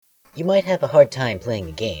You might have a hard time playing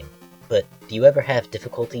a game, but do you ever have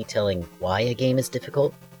difficulty telling why a game is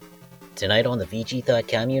difficult? Tonight on the VG Thought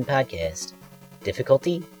Commune podcast,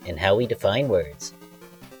 difficulty and how we define words.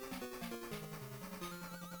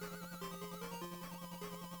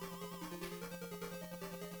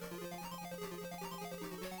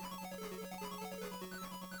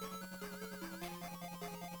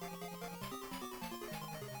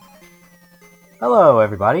 Hello,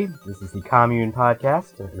 everybody. This is the Commune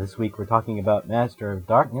Podcast. This week we're talking about Master of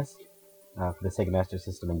Darkness for the Sega Master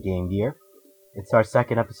System and Game Gear. It's our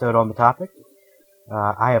second episode on the topic.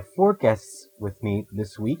 I have 4 guests with me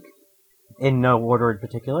this week, in no order in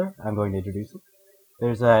particular. I'm going to introduce them.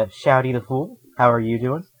 There's Shouty the Fool. How are you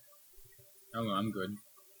doing? Hello, I'm good.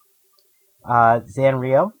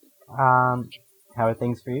 Zanrio. How are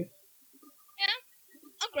things for you? Yeah,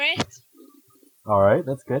 I'm great. Alright,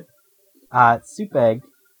 that's good. Soupegg,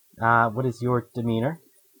 what is your demeanor?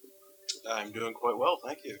 I'm doing quite well,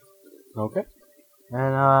 thank you. Okay.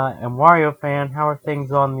 And Wario Fan, how are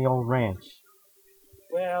things on the old ranch?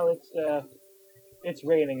 Well, it's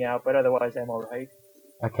raining out, but otherwise I'm alright.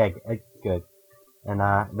 Okay, good. And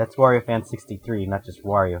that's Wario Fan 63, not just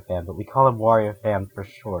Wario Fan, but we call him Wario Fan for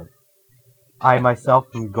short. I myself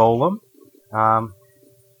am Golem.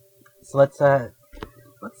 So let's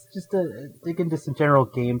just dig into some general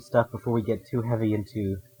game stuff before we get too heavy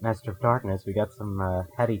into Master of Darkness. We got some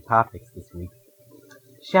heady topics this week.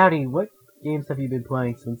 Shouty, what games have you been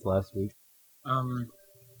playing since last week?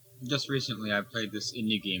 Just recently I played this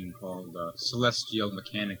indie game called Celestial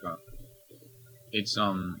Mechanica. It's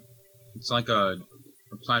like a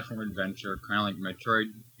platform adventure, kind of like Metroid.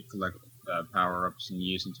 You collect power-ups and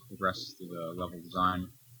use them to progress through the level design.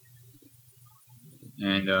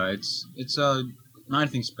 And it's not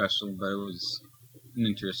anything special, but it was an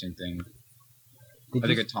interesting thing. I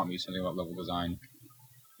think it taught me something about level design.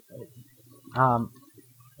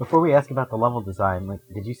 Before we ask about the level design,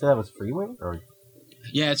 did you say that was freeware or?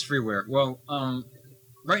 Yeah, it's freeware. Well,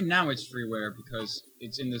 right now it's freeware because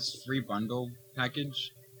it's in this free bundle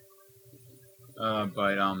package.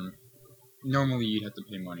 But normally you'd have to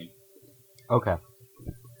pay money. Okay.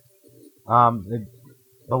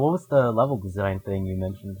 But what was the level design thing you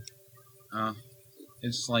mentioned?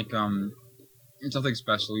 It's like it's nothing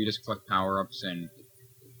special. You just collect power-ups and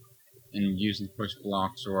use them to push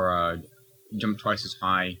blocks or jump twice as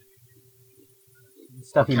high.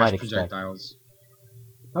 Stuff you might expect. Projectiles.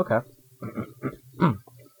 Okay.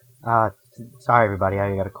 Sorry everybody,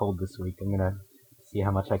 I got a cold this week. I'm gonna see how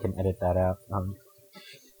much I can edit that out.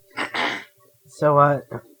 So,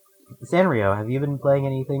 Sanrio, have you been playing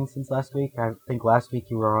anything since last week? I think last week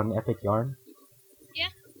you were on Epic Yarn. Yeah,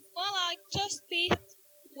 well, I just beat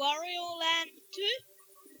Wario Land 2.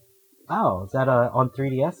 Oh, is that on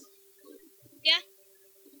 3DS? Yeah,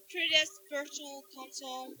 3DS Virtual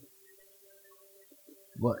Console.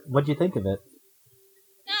 What'd you think of it?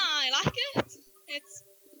 No, I like it. It's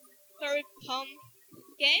very fun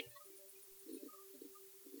game.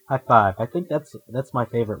 High five. I think that's my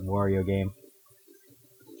favorite Wario game.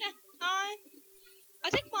 Yeah, I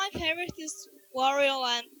think my favorite is Wario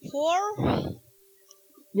Land 4.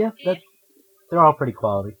 Yeah, they're all pretty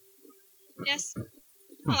quality. Yes,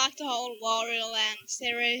 I like the whole Wario Land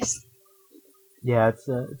series. Yeah, it's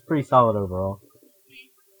pretty solid overall.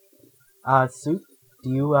 Soup, do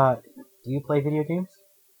you play video games?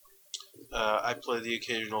 I play the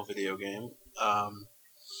occasional video game.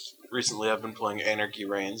 Recently I've been playing Anarchy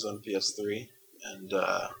Reigns on PS3, and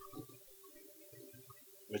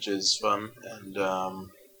which is fun, and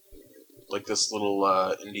like this little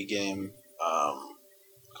indie game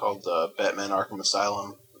called Batman Arkham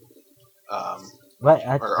Asylum, or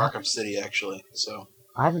Arkham City actually. So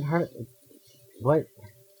I haven't heard. What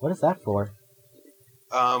is that for?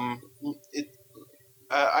 I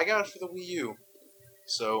got it for the Wii U,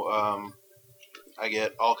 so I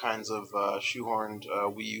get all kinds of shoehorned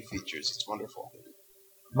Wii U features. It's wonderful.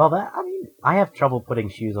 Well, I have trouble putting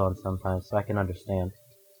shoes on sometimes, so I can understand.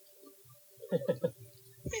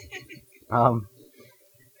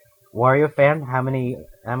 Wario Fan, how many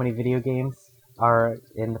video games are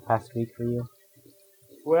in the past week for you?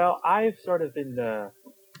 Well, I've sort of been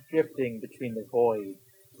drifting between the void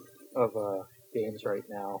of games right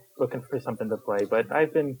now, looking for something to play. But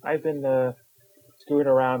I've been screwing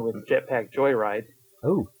around with Jetpack Joyride.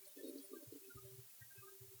 Ooh,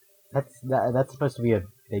 that's supposed to be a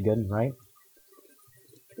big one, right?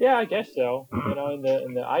 Yeah, I guess so.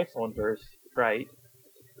 In the iPhone verse, right?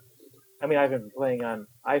 I mean, I've been playing on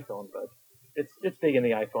iPhone, but it's big in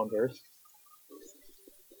the iPhone verse.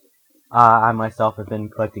 I myself have been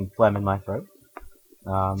collecting phlegm in my throat.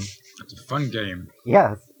 It's a fun game.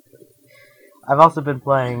 Yes. I've also been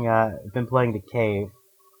playing The Cave,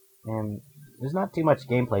 and there's not too much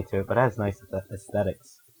gameplay to it, but it has nice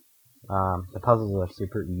aesthetics. The puzzles are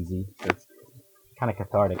super easy, so it's kind of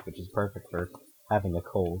cathartic, which is perfect for having a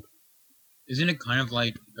cold. Isn't it kind of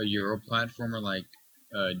like a Euro platformer, like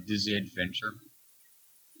Dizzy Adventure?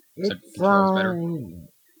 Except It's controls better.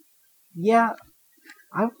 yeah,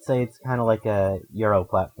 I would say it's kind of like a Euro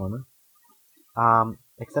platformer.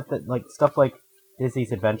 Except that like stuff like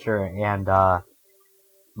Dizzy's Adventure and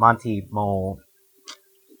Monty Mole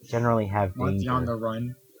generally have Monty danger. on the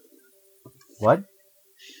Run. What?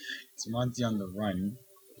 It's Monty on the Run.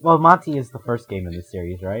 Well, Monty is the first game in the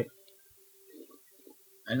series, right?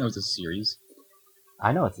 I know it's a series.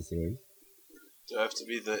 I know it's a series. Do I have to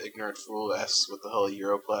be the ignorant fool who asks what the hell a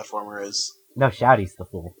Euro platformer is? No, Shouty's the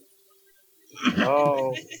fool.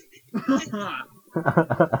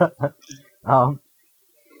 Oh,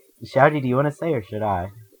 Shouty, do you want to say or should I?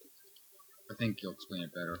 I think you'll explain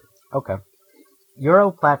it better. Okay.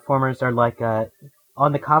 Euro platformers are like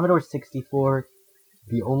on the Commodore 64,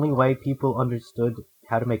 the only way people understood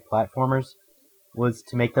how to make platformers was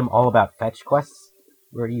to make them all about fetch quests,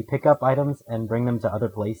 where you pick up items and bring them to other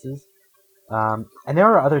places. And there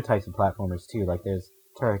are other types of platformers too, like there's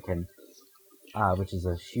Turrican, which is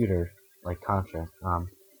a shooter like Contra.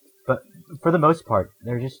 But for the most part,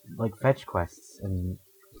 they're just like fetch quests, and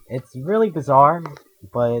it's really bizarre,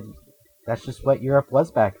 but that's just what Europe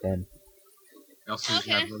was back then. They also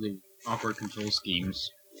Okay. have really awkward control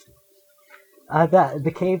schemes.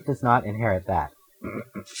 The cave does not inherit that.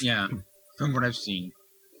 Yeah, from what I've seen.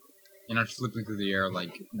 You're not flipping through the air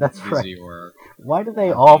like That's Dizzy or... Why do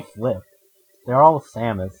they all flip? They're all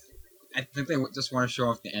Samus. I think they just want to show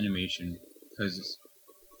off the animation, because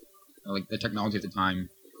like the technology at the time,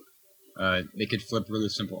 they could flip a really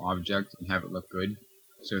simple object and have it look good.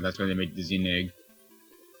 So that's why they made Dizzy Nig.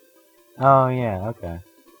 Oh yeah, okay.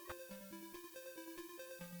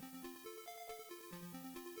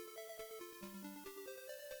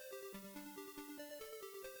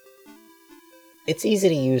 It's easy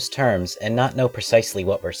to use terms and not know precisely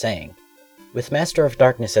what we're saying. With Master of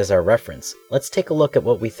Darkness as our reference, let's take a look at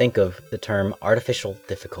what we think of the term artificial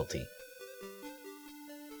difficulty.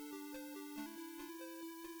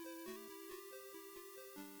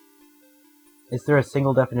 Is there a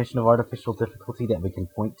single definition of artificial difficulty that we can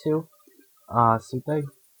point to? Supe?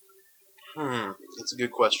 That's a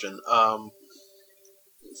good question.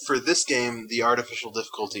 For this game, the artificial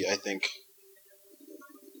difficulty, I think,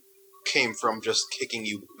 came from just kicking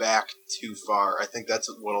you back too far. I think that's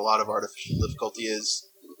what a lot of artificial difficulty is.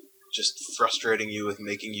 Just frustrating you with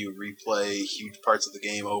making you replay huge parts of the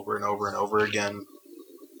game over and over and over again,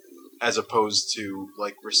 as opposed to,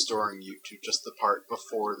 like, restoring you to just the part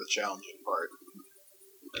before the challenging part,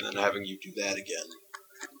 and then having you do that again.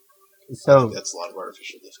 I So, think that's a lot of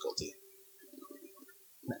artificial difficulty.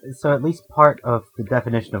 so at least part of the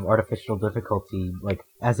definition of artificial difficulty, like,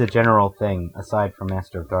 as a general thing, aside from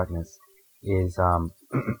Master of Darkness, is,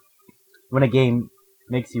 when a game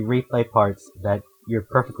makes you replay parts that you're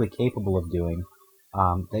perfectly capable of doing,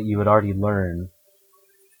 that you would already learn,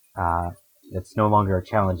 that's no longer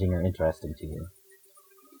challenging or interesting to you.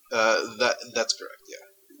 That's correct, yeah.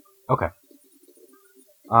 Okay.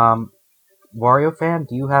 Wario fan,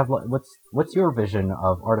 do you have what's your vision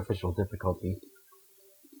of artificial difficulty?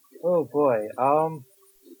 oh boy.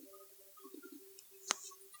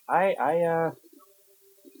 I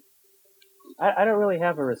don't really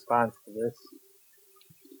have a response to this.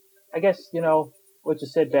 I guess, what you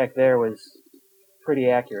said back there was pretty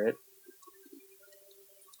accurate.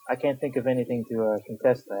 I can't think of anything to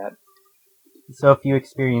contest that. So if you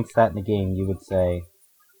experience that in the game, you would say,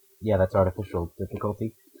 yeah, that's artificial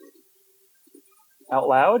difficulty. Out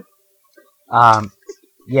loud?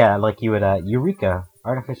 Yeah, like you would, Eureka,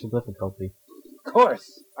 artificial difficulty. Of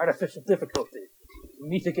course! Artificial difficulty.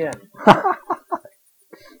 Meet again.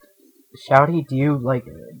 Shouty, do you,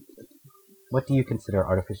 what do you consider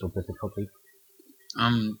artificial difficulty?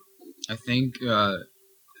 I think,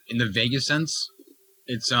 in the vaguest sense,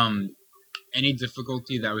 it's, any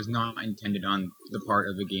difficulty that was not intended on the part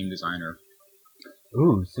of the game designer.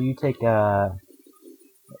 Ooh, so you take,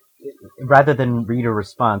 rather than reader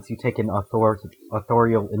response, you take an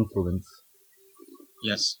authorial influence.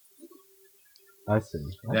 Yes. I see.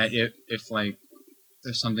 That if like,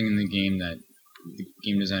 there's something in the game that the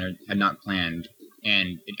game designer had not planned,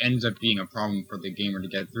 and it ends up being a problem for the gamer to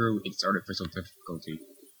get through, it's artificial difficulty.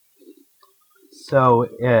 So,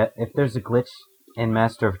 if there's a glitch in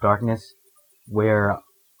Master of Darkness where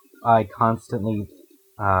I constantly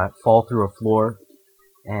fall through a floor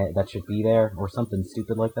that should be there, or something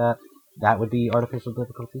stupid like that, that would be artificial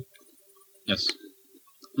difficulty? Yes.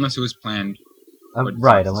 Unless it was planned. But it's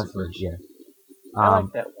Right, not unless super it's, yeah. I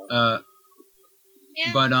like that one.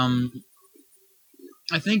 Yeah. But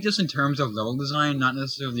I think just in terms of level design, not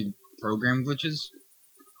necessarily program glitches.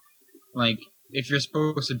 Like, if you're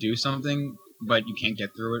supposed to do something, but you can't get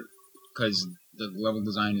through it because the level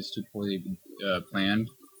design is too poorly planned,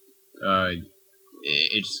 I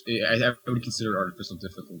would consider it artificial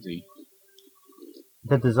difficulty.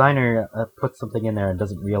 The designer puts something in there and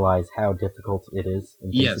doesn't realize how difficult it is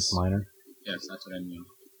in case it's Yes. minor. Yes, that's what I mean.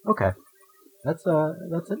 Okay. That's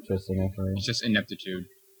interesting, actually. It's just ineptitude.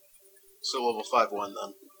 So level 5-1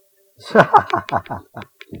 then.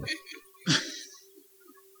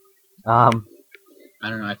 I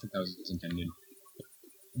don't know. I think that was intended.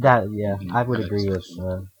 Yeah, I would agree with.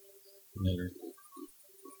 Later.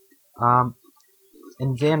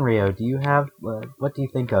 And Zanrio, do you have what do you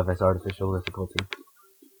think of as artificial difficulty?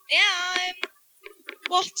 Yeah,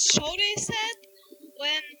 what Shodi said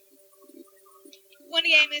when a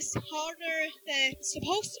game is harder than it's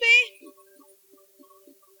supposed to be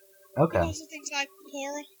Okay. because of things like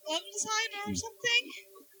poor level design or something.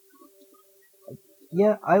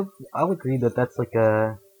 Yeah, I'll agree that that's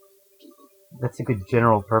a good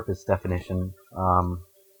general purpose definition.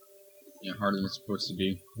 Yeah, harder than it's supposed to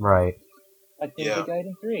be. Right. Like Ninja Yeah.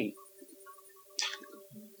 Gaiden 3.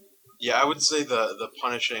 Yeah, I would say the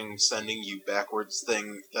punishing sending you backwards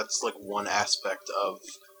thing, that's like one aspect of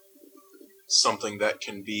something that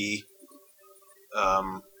can be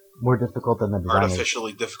More difficult than the design.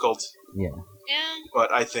 artificially difficult. Yeah. Yeah.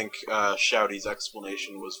 But I think Shouty's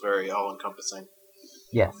explanation was very all-encompassing.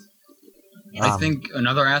 Yes. I think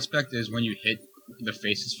another aspect is when you hit the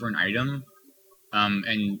faces for an item,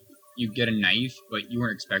 and you get a knife, but you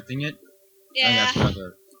weren't expecting it. I think Yeah. that's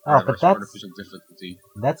another Oh, but that's artificial difficulty.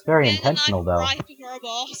 very And intentional, the knife though. right before a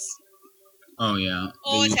boss. Oh yeah.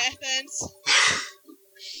 Always The- happens.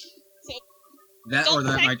 that Don't or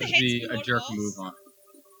that take might the just be hits a before jerk boss. move on.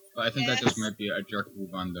 But I think that just Yes. might be a jerk move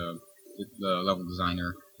on the level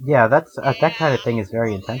designer. Yeah, that's that kind of Yeah, thing is very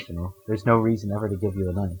probably. intentional. There's no reason ever to give you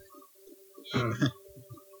a knife.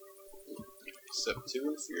 Except to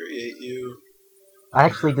infuriate you. I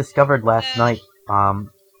actually discovered last Yeah. night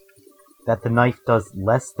that the knife does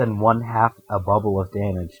less than 1/2 a bubble of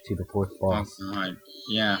damage to the fourth Oh boss. god.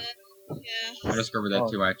 Yeah, Yeah. I discovered that Oh.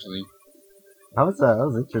 too actually. That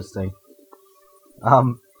was interesting.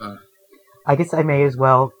 Um, Uh. I guess I may as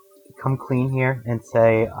well come clean here and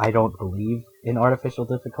say I don't believe in artificial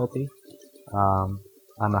difficulty.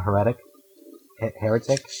 I'm a heretic,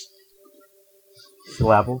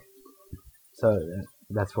 syllable. So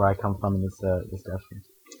that's where I come from in this discussion.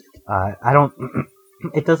 I don't.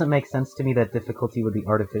 It doesn't make sense to me that difficulty would be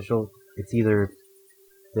artificial. It's either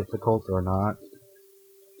difficult or not.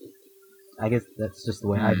 I guess that's just the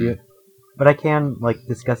way I view it. But I can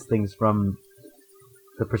discuss things from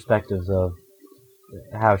the perspectives of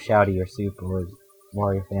how Shouty or Soup or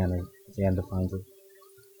Wario Fan or Zan defines it.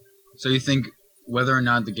 So you think whether or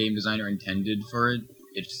not the game designer intended for it,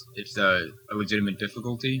 it's a legitimate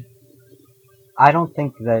difficulty? I don't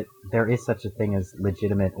think that there is such a thing as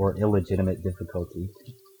legitimate or illegitimate difficulty.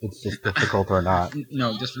 It's just difficult or not.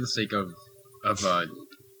 No, just for the sake of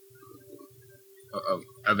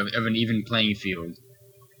an even playing field.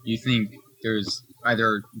 You think there's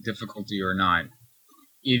either difficulty or not,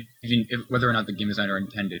 whether or not the game designer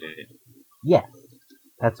intended it. Yeah,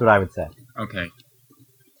 that's what I would say. Okay.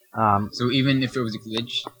 Um, So even if it was a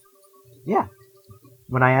glitch, yeah.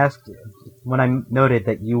 When I noted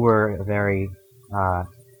that you were a very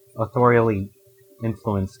authorially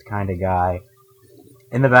influenced kind of guy,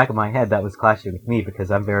 in the back of my head that was clashing with me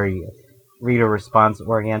because I'm very reader response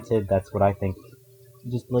oriented. That's what I think.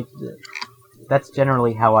 That's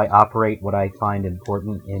generally how I operate. What I find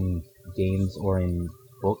important in games or in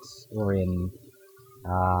books or in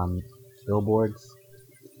billboards.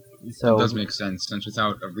 So it does make sense, since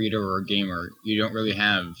without a reader or a gamer, you don't really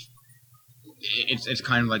have. It's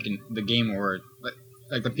kind of like in the game or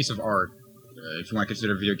like the piece of art, if you want to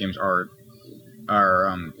consider video games art,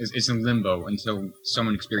 it's in limbo until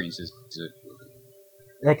someone experiences it.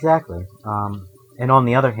 Exactly. And on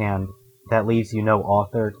the other hand, that leaves you no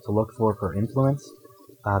author to look for influence.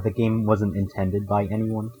 The game wasn't intended by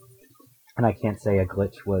anyone, and I can't say a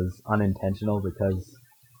glitch was unintentional because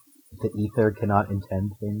the ether cannot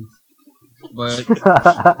intend things. But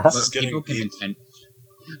This is but getting people can deep. intend.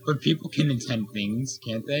 But people can intend things,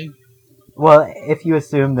 can't they? Well, if you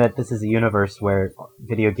assume that this is a universe where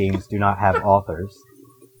video games do not have authors,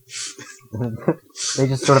 they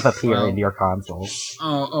just sort of appear Well- into your console.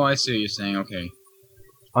 Oh, I see what you're saying. Okay.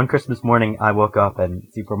 On Christmas morning, I woke up and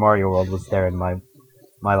Super Mario World was there in my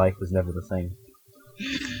my life was never the same.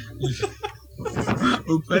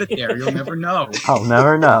 Who put it there? You'll never know. I'll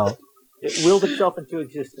never know. It willed itself into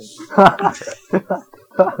existence.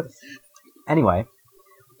 Anyway,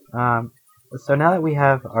 so now that we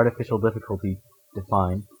have artificial difficulty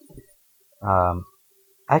defined,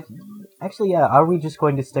 actually, are we just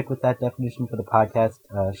going to stick with that definition for the podcast?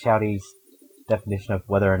 Shouty's definition of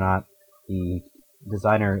whether or not the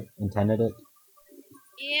designer intended it?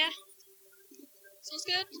 Yeah. Sounds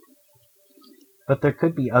good. But there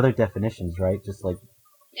could be other definitions, right? Just like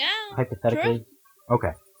Yeah. hypothetically?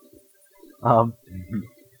 Okay.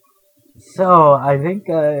 So, I think,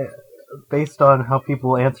 based on how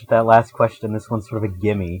people answered that last question, this one's sort of a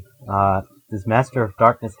gimme. Does Master of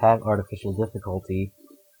Darkness have artificial difficulty?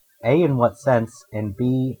 A, in what sense? And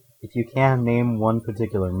B, if you can, name one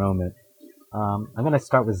particular moment. I'm gonna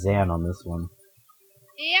start with Zan on this one.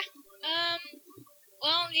 Yeah.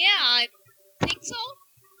 Well, yeah, I think so.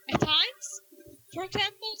 At times. For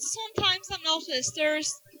example, sometimes I've noticed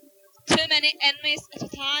there's too many enemies at a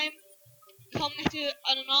time coming at you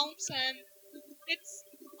unannounced, and it's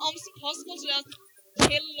almost impossible to just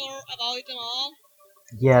kill or avoid them all.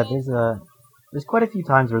 Yeah, there's quite a few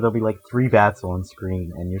times where there'll be like 3 bats on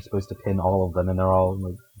screen, and you're supposed to pin all of them, and they're all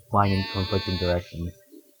like flying in conflicting directions.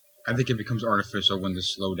 I think it becomes artificial when the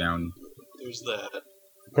slowdown. There's that.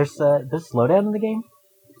 There's slowdown in the game?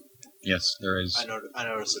 Yes, there is. I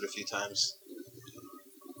noticed it a few times.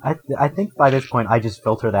 I think by this point I just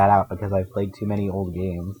filter that out because I've played too many old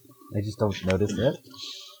games. I just don't notice it.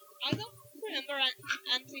 I don't remember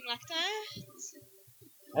anything like that.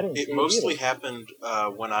 I didn't see It mostly either. happened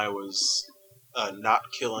when I was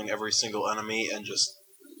not killing every single enemy and just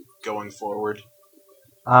going forward.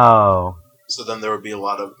 Oh, So then there would be a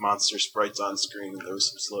lot of monster sprites on screen and there was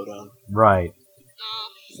some slowdown. right. Oh,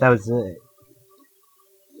 That was it.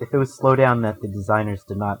 If it was slowdown that the designers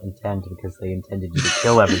did not intend because they intended you to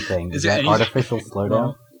kill everything, is Is there that any- artificial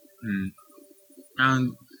slowdown?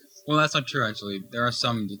 Well, that's not true, actually. There are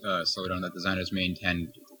some slowdown that designers may intend,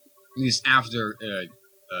 at least after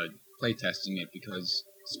playtesting it, because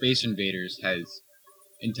Space Invaders has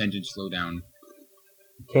intended slowdown.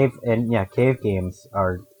 Cave games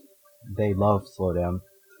they love slowdown.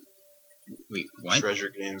 Wait, what? Treasure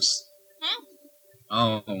games.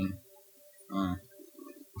 Oh.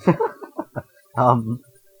 Um.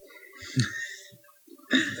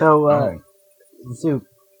 So, Oh. Soup.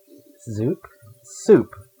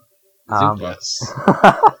 Yes.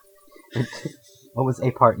 What was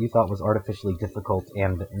a part you thought was artificially difficult,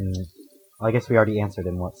 and well, I guess we already answered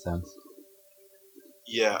in what sense.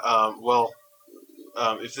 Yeah,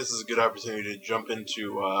 if this is a good opportunity to jump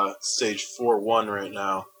into stage 4-1 right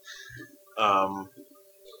now,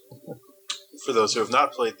 for those who have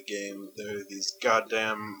not played the game, there are these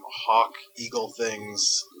goddamn hawk eagle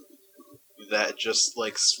things that just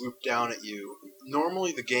like swoop down at you.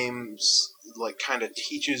 Normally the game's like kind of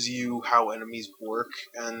teaches you how enemies work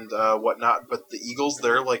and whatnot, but the eagles,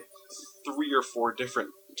 there are like 3 or 4 different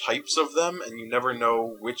types of them, and you never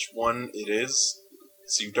know which one it is.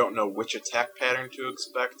 So you don't know which attack pattern to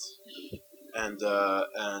expect, and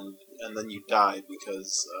then you die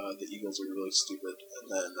because the eagles are really stupid.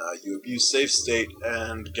 And then you abuse save state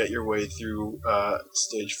and get your way through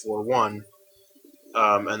stage 4-1,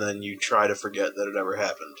 and then you try to forget that it ever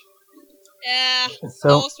happened. yeah,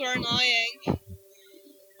 So, those were annoying.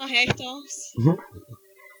 I hate those.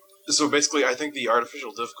 So basically, I think the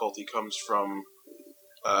artificial difficulty comes from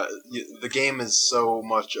the game is so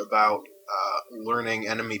much about learning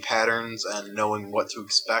enemy patterns and knowing what to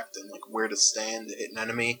expect and like where to stand to hit an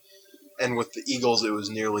enemy. And with the eagles, it was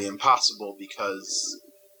nearly impossible because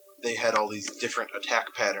they had all these different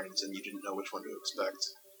attack patterns and you didn't know which one to expect.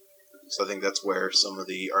 So I think that's where some of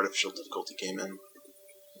the artificial difficulty came in.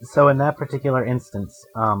 So in that particular instance,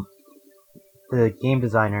 the game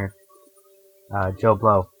designer, Joe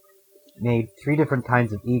Blow, made 3 different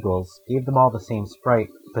kinds of eagles, gave them all the same sprite,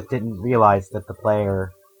 but didn't realize that the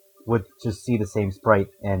player would just see the same sprite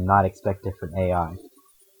and not expect different AI.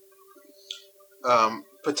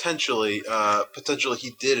 Potentially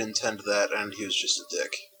he did intend that, and he was just a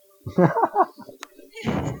dick.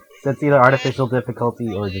 So it's either artificial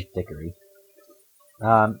difficulty or just dickery.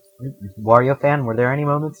 Wario fan, were there any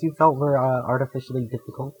moments you felt were artificially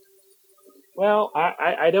difficult? Well,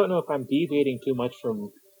 I don't know if I'm deviating too much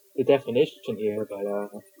from the definition here, but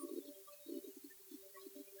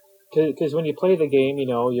because when you play the game, you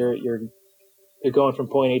know, you're going from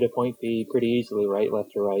point A to point B pretty easily, right,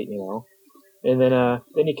 left to right, you know, and then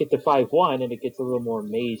you get to 5-1 and it gets a little more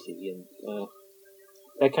mazy, and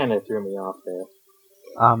that kind of threw me off there.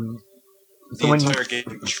 The when entire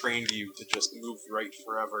game trained you to just move right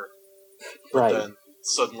forever. But Right. then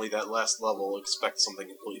suddenly that last level expects something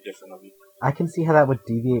completely different of you. I can see how that would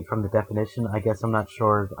deviate from the definition. I guess I'm not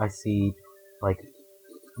sure I see, like,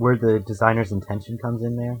 where the designer's intention comes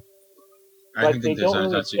in there. I Like, think they the don't design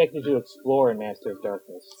really expect you to explore in Master of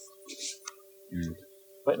Darkness. Mm.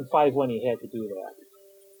 But in 5.1 you had to do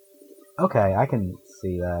that. Okay, I can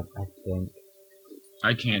see that, I think.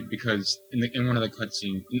 I can't because in one of the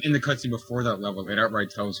cutscenes, in the cutscene before that level, it outright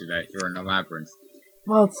tells you that you're in a labyrinth.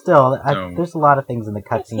 Well, still, No. there's a lot of things in the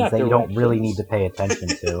That's cutscenes not that you don't really directions. need to pay attention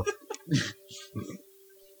to.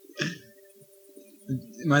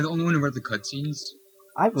 Am I the only one who read the cutscenes?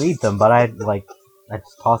 I read them, but I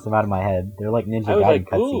just toss them out of my head. They're like Ninja I was Gaiden like,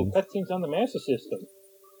 cutscenes. ooh, cutscenes on the Master System.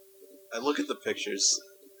 I look at the pictures.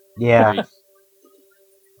 Yeah,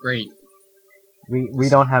 Great. Great. we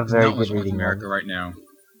don't have This is very not what's good wrong with reading. America right now.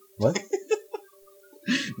 What?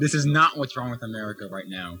 This is not what's wrong with America right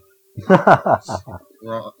now.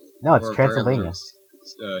 We're all, No, it's we're a very Transylvania. loose,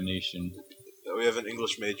 nation. We have an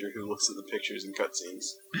English major who looks at the pictures and cutscenes.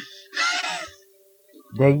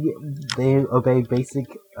 They obey basic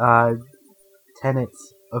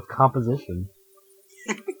tenets of composition.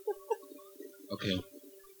 Okay.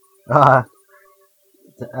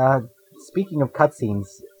 Speaking of cutscenes,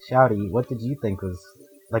 Shouty, what did you think was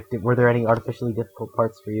like? Were there any artificially difficult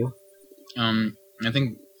parts for you? I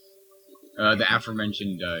think the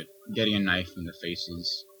aforementioned getting a knife in the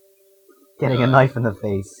faces. Getting a knife in the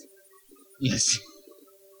face. Yes.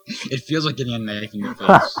 It feels like getting a knife in the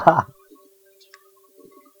face.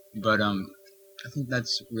 But I think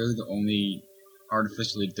that's really the only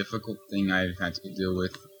artificially difficult thing I've had to deal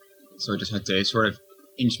with. So I just had to sort of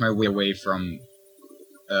inch my way away from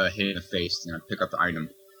hitting the face and pick up the item.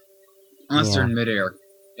 Unless they're in midair,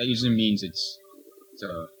 that usually means it's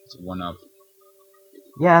a one-up.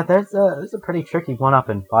 Yeah, there's a pretty tricky one-up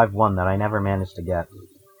in 5.1 that I never managed to get.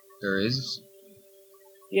 There is?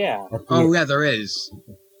 Yeah. Oh yeah, there is.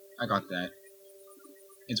 I got that.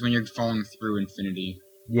 It's when you're falling through infinity.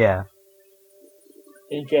 Yeah.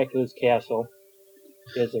 In Dracula's castle,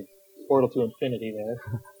 there's a portal to infinity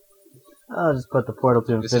there. I'll just put the portal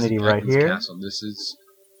to This infinity is right Dracula's here. Castle. This is.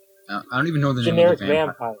 I don't even know the Generic name of the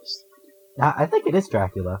vampire. vampires. I think it is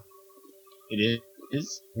Dracula. It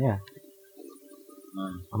is? Yeah.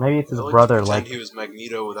 Um, Or maybe it's his I like brother, to pretend like... he was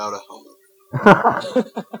Magneto without a helmet.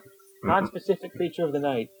 Non-specific creature of the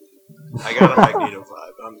night. I got a Magneto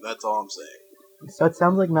vibe. That's all I'm saying. So it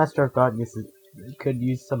sounds like Master of Darkness could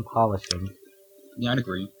use some polishing. yeah, I'd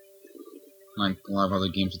agree. Like a lot of other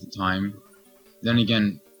games at the time. Then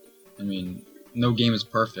again, I mean, no game is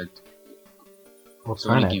perfect. Well,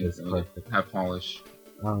 So any Trinet game is can really perfect. have polish.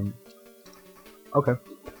 Okay.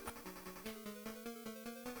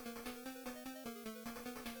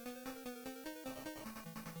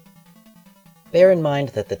 Bear in mind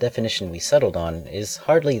that the definition we settled on is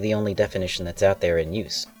hardly the only definition that's out there in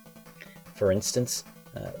use. For instance,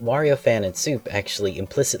 WarioFan and Soup actually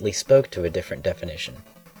implicitly spoke to a different definition.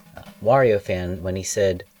 WarioFan, when he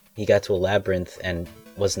said he got to a labyrinth and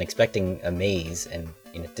wasn't expecting a maze and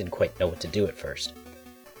didn't quite know what to do at first.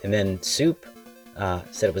 And then Soup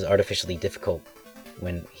said it was artificially difficult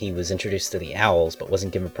when he was introduced to the owls but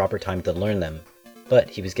wasn't given proper time to learn them, but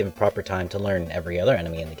he was given proper time to learn every other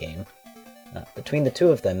enemy in the game. Between the two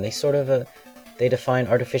of them, they define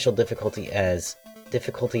artificial difficulty as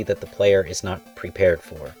difficulty that the player is not prepared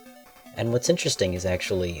for. And what's interesting is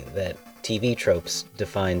actually that TV Tropes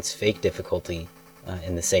defines fake difficulty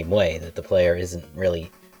in the same way, that the player isn't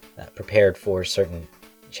really prepared for certain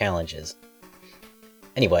challenges.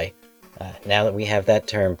 Anyway, now that we have that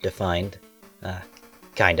term defined,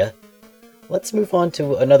 kinda, let's move on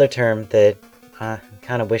to another term that I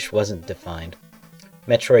kinda wish wasn't defined.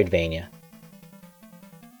 Metroidvania.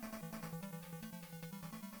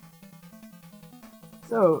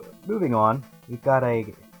 So, moving on, we've got I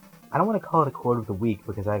don't want to call it a quote of the week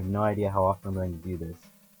because I have no idea how often I'm going to do this.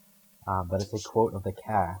 But it's a quote of the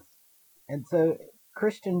cast. And so,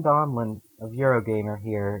 Christian Donlin of Eurogamer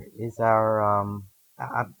here is our,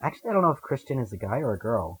 actually I don't know if Christian is a guy or a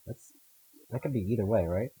girl. That could be either way,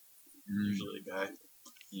 right? Usually a guy.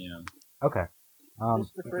 Yeah. Okay.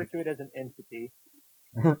 Just refer to it as an entity.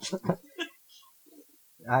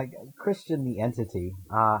 Christian the entity,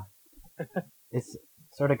 is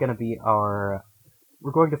sort of going to be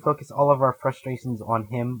we're going to focus all of our frustrations on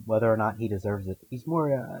him, whether or not he deserves it. He's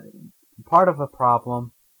more part of a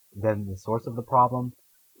problem than the source of the problem.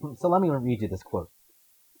 So let me read you this quote.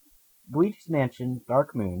 Luigi's Mansion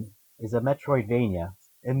Dark Moon is a Metroidvania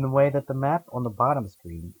in the way that the map on the bottom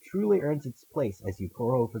screen truly earns its place as you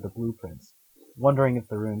pore over the blueprints. wondering if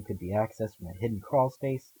the room could be accessed from a hidden crawl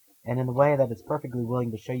space, and in a way that it's perfectly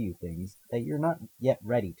willing to show you things that you're not yet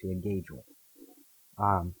ready to engage with.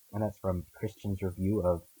 And that's from Christian's review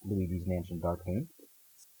of Luigi's Mansion Dark Moon.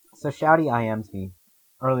 So Shouty IMs me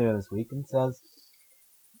earlier this week and says,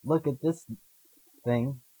 look at this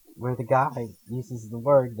thing where the guy uses the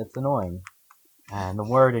word that's annoying. And the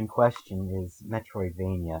word in question is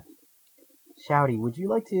Metroidvania. Shouty, would you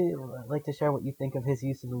like to share what you think of his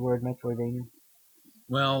use of the word Metroidvania?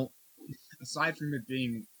 Well, aside from it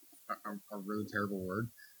being a really terrible word,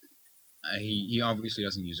 he obviously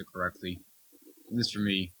doesn't use it correctly. At least for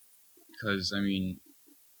me, because I mean,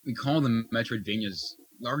 we call them Metroidvanias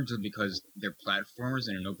largely because they're platformers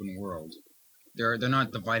in an open world. They're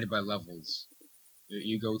not divided by levels.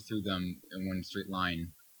 You go through them in one straight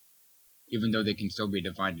line, even though they can still be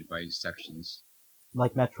divided by sections.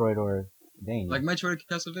 Like Metroid or Vania. Like Metroid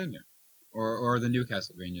Castlevania, or the new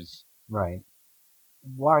Castlevanias. Right.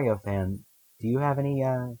 Wario fan, do you have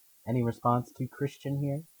any response to Christian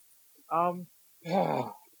here?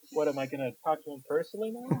 What am I gonna talk to him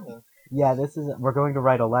personally now? Yeah, we're going to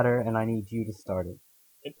write a letter, and I need you to start it.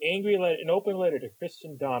 An open letter to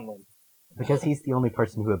Christian Donlin. Because he's the only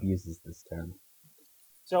person who abuses this term.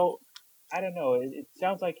 So, I don't know. It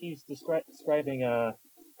sounds like he's describing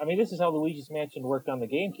I mean, this is how Luigi's Mansion worked on the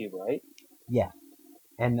GameCube, right? Yeah.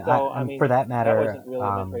 And, So, for that matter, that wasn't really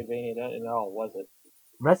Metroidvania at all, was it?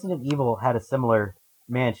 Resident Evil had a similar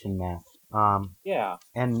mansion map. Yeah.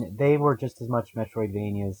 And they were just as much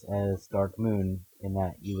Metroidvanias as Dark Moon in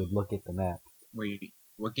that you would look at the map. Wait,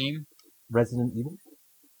 what game? Resident Evil?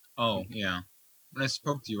 Oh, yeah. When I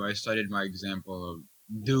spoke to you, I cited my example of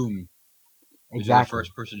Doom, which Exactly. is a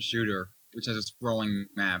first-person shooter, which has a sprawling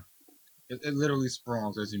map. It literally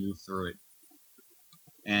sprawls as you move through it.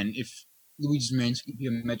 And if Luigi's Mansion could be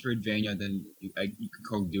a Metroidvania, then you could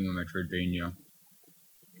call Doom a Metroidvania.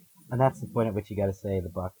 And that's the point at which you gotta say the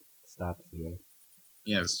buck stops here.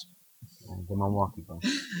 Yes. The Milwaukee Bucks.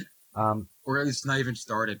 Or at least not even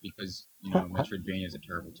start it because, Metroidvania is a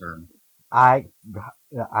terrible term. I'm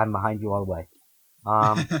behind you all the way.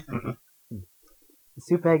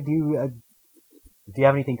 Supeg, do you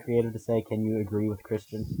have anything creative to say? Can you agree with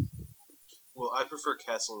Christian? Well, I prefer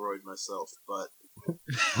Castleroid myself, but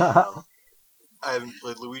I haven't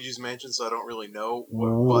played Luigi's Mansion, so I don't really know.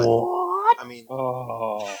 What? I mean,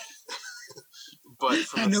 Oh. but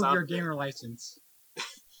from I the know sound your of it, gamer license.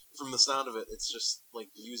 from the sound of it, it's just like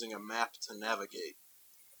using a map to navigate.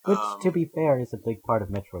 Which, to be fair, is a big part of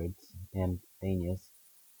Metroids and Vanias.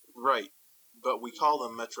 Right, but we call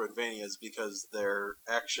them Metroidvanias because they're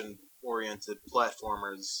action-oriented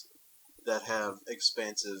platformers that have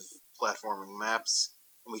expansive platforming maps,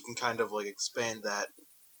 and we can kind of like expand that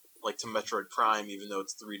like to Metroid Prime, even though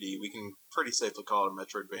it's 3D. We can pretty safely call it a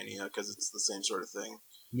Metroidvania because it's the same sort of thing.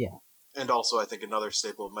 Yeah. And also, I think another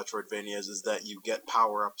staple of Metroidvanias is that you get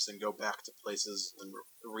power-ups and go back to places and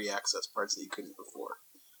re-access parts that you couldn't before.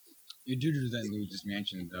 You do that in Luigi's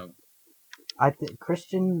Mansion, though.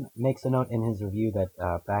 Christian makes a note in his review that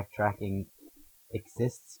backtracking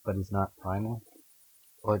exists, but is not primal.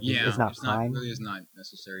 Or is not prime. Really is not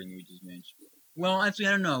necessary in Luigi's Mansion. Well, actually,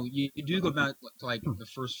 I don't know. You do go back to like the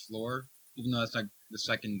first floor, even though that's like the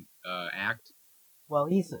second act. Well,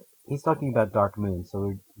 he's talking about Dark Moon, so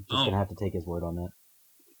we're just gonna have to take his word on that.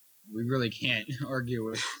 We really can't argue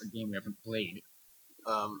with a game we haven't played.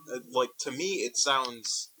 Like to me, it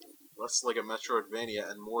sounds less like a Metroidvania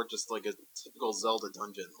and more just like a typical Zelda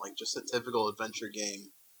dungeon, like just a typical adventure game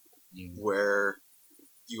where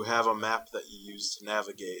you have a map that you use to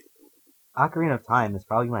navigate. Ocarina of Time is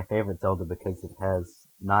probably my favorite Zelda because it has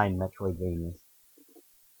 9 Metroidvanias.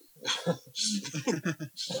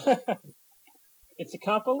 It's a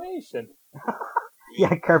compilation.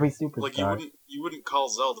 Yeah, Kirby Superstar. Like you wouldn't call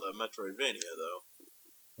Zelda a Metroidvania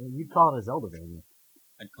though. You'd call it a Zeldavania.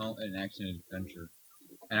 I'd call it an action adventure,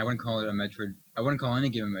 and I wouldn't call it a Metroid. I wouldn't call any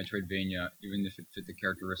game a Metroidvania, even if it fit the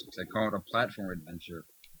characteristics. I'd call it a platform adventure.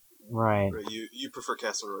 Right. You prefer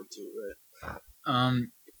Castleroid too, right?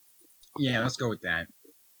 Yeah, let's go with that.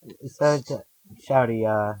 So, Shouty,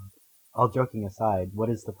 all joking aside, what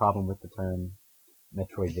is the problem with the term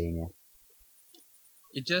Metroidvania?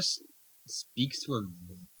 It just speaks to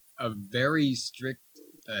a very strict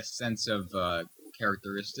sense of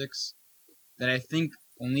characteristics that I think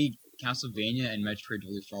only Castlevania and Metroid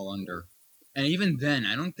really fall under. And even then,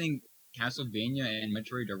 I don't think Castlevania and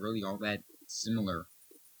Metroid are really all that similar.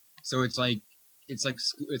 So it's like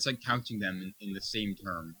couching them in the same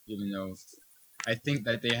term, even though I think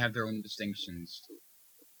that they have their own distinctions.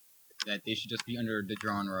 That they should just be under the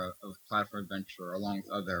genre of platform adventure, along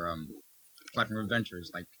with other platform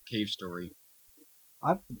adventures like Cave Story.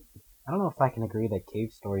 I don't know if I can agree that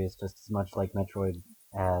Cave Story is just as much like Metroid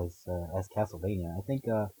as Castlevania. I think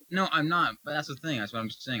No, I'm not. But that's the thing. That's what I'm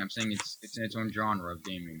saying. I'm saying it's in its own genre of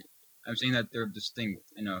gaming. I'm saying that they're distinct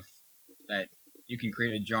enough that you can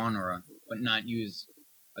create a genre, but not use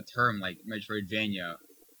a term like Metroidvania,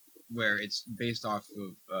 where it's based off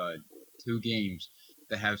of two games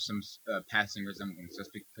that have some passing resemblance, just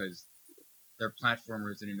because they're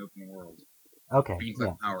platformers in an open world. okay, And you yeah,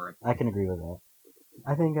 collect power. I can agree with that.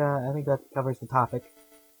 I think that covers the topic.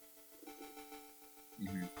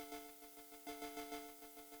 Mm-hmm.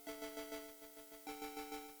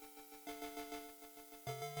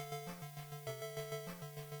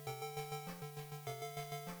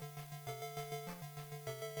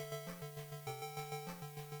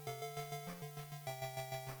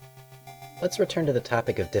 Let's return to the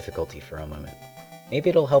topic of difficulty for a moment. Maybe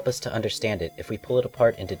it'll help us to understand it if we pull it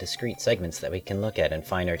apart into discrete segments that we can look at in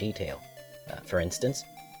finer detail. For instance,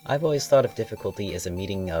 I've always thought of difficulty as a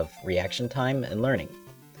meeting of reaction time and learning.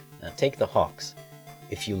 Take the Hawks.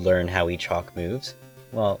 If you learn how each Hawk moves,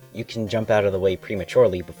 well, you can jump out of the way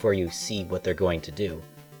prematurely before you see what they're going to do.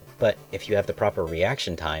 But if you have the proper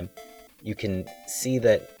reaction time, you can see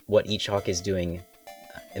that what each Hawk is doing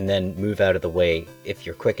and then move out of the way if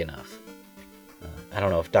you're quick enough. I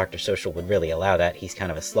don't know if Dr. Social would really allow that. He's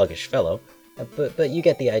kind of a sluggish fellow, but you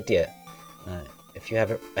get the idea. If you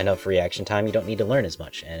have enough reaction time, you don't need to learn as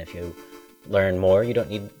much, and if you learn more, you don't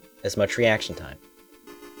need as much reaction time.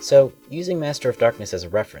 So, using Master of Darkness as a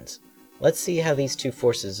reference, let's see how these two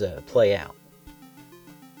forces play out.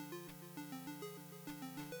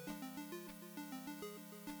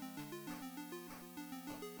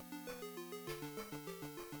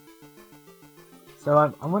 So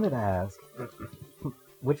I wanted to ask,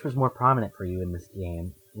 which was more prominent for you in this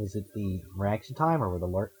game? Was it the reaction time, or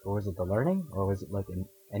was it the learning, or was it like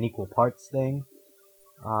an equal parts thing?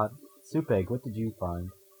 Supeg, what did you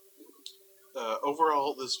find?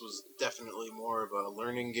 Overall, this was definitely more of a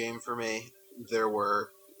learning game for me. There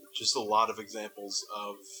were just a lot of examples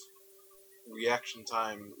of reaction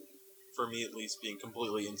time, for me at least, being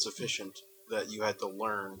completely insufficient that you had to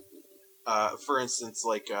learn. For instance,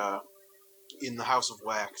 like in the House of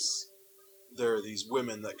Wax, there are these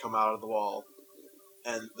women that come out of the wall,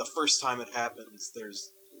 and the first time it happens,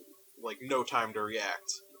 there's like no time to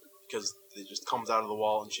react because it just comes out of the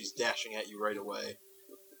wall and she's dashing at you right away.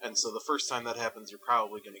 And so the first time that happens, you're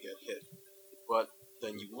probably going to get hit. But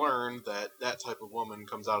then you learn that that type of woman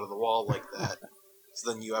comes out of the wall like that,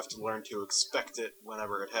 so then you have to learn to expect it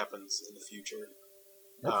whenever it happens in the future.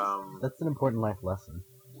 That's an important life lesson.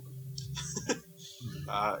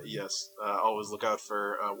 Yes, always look out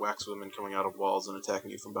for wax women coming out of walls and attacking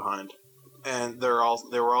you from behind. And there were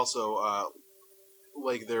also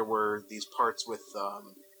there were these parts with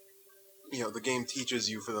the game teaches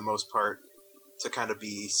you for the most part to kind of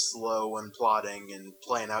be slow and plodding and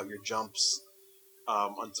plan out your jumps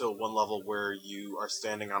until one level where you are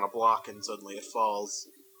standing on a block and suddenly it falls.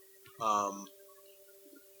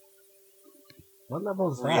 What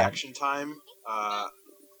level is that? Reaction time.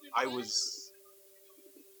 I was.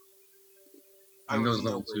 I think it was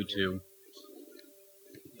level 2 too.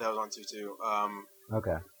 That was on 2-2.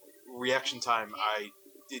 Okay. Reaction time, I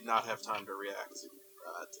did not have time to react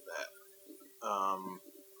to that.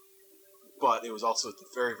 But it was also at the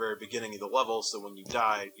very, very beginning of the level, so when you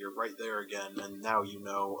died, you're right there again, and now you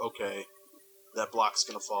know, okay, that block's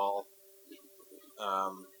gonna fall.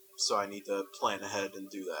 So I need to plan ahead and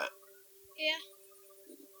do that. Yeah.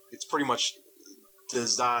 It's pretty much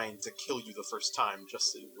designed to kill you the first time,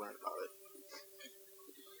 just so you learn about it.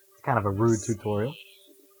 It's kind of a rude tutorial.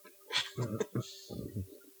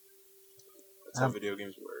 That's how video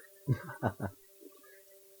games work.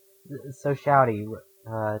 So, Shouty,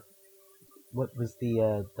 what was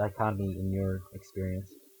the dichotomy in your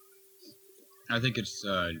experience? I think it's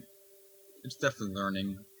definitely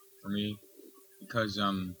learning for me, because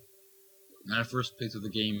when I first played through the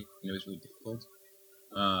game, it was really difficult.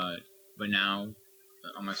 But now,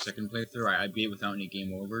 on my second playthrough, I beat it without any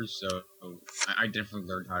game overs, so I definitely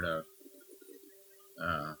learned how to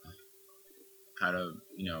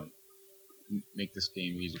make this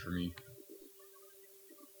game easy for me.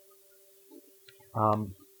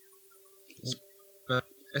 But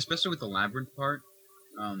especially with the labyrinth part.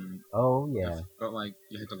 Oh yeah. I felt like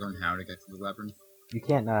you had to learn how to get to the labyrinth. You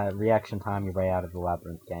can't reaction time your way out of the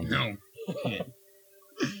labyrinth, can you? No, you can't.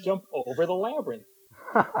 Jump over the labyrinth.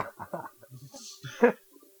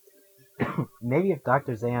 Maybe if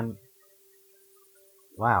Dr. Zan...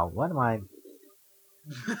 Wow, what am I...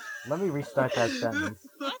 Let me restart that sentence.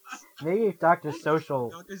 Maybe if Dr. Social...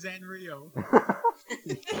 Dr. Zanrio.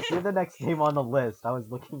 You're the next name on the list. I was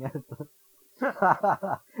looking at the...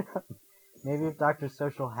 Maybe if Dr.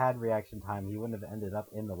 Social had reaction time, he wouldn't have ended up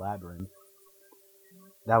in the labyrinth.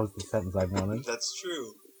 That was the sentence I wanted. That's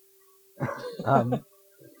true. Um,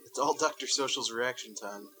 It's all Dr. Social's reaction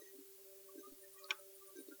time.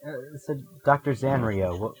 so, Dr.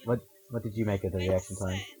 Zanrio, what did you make of the reaction time?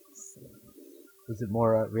 Makes sense. Was it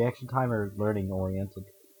more reaction time or learning oriented?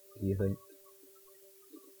 Do you think?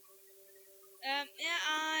 Yeah,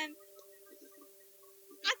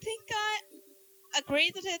 I think I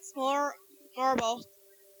agree that it's more about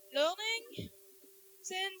learning,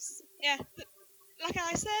 since like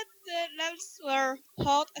I said, the levels were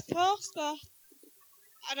hard at first, but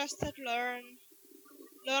I just had to learn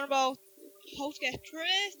about how to get through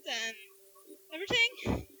it and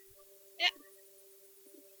everything.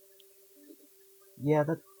 Yeah.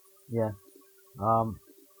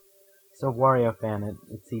 So Wario fan,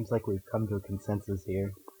 it seems like we've come to a consensus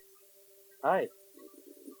here. Hi.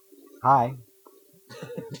 Hi.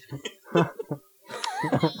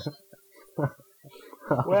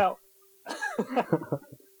 Well,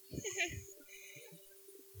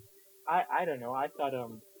 I don't know. I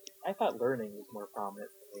thought learning was more prominent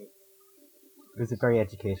for me. It was a very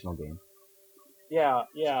educational game. Yeah.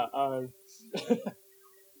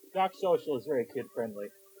 Doc Social is very kid friendly.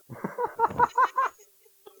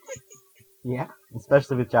 Yeah,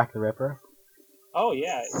 especially with Jack the Ripper. Oh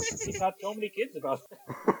yeah, he taught so many kids about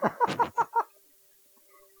that.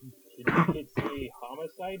 Did you kids see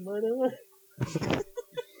Homicide Murderer?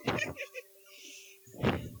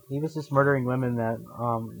 He was just murdering women that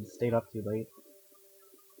stayed up too late.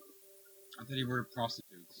 I thought he were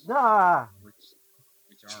prostitutes. Ah! Which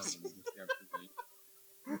are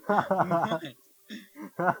women.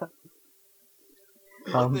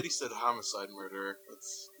 I love that he said homicide murderer.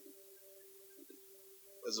 That's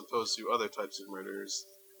as opposed to other types of murderers.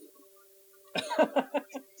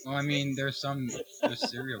 Well, I mean, there's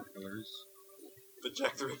serial killers. But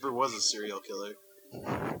Jack the Ripper was a serial killer.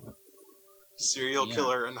 Serial Yeah.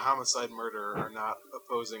 killer and homicide murderer are not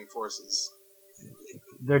opposing forces.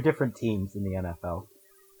 They're different teams in the NFL.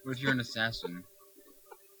 What if you're an assassin?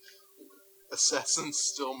 Assassins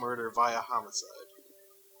still murder via homicide.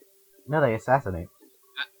 No, they assassinate.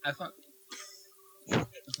 I thought.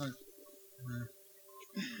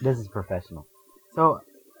 This is professional. So,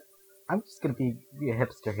 I'm just gonna be a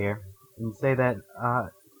hipster here and say that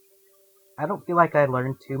I don't feel like I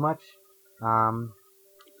learned too much.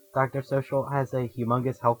 Dr. Social has a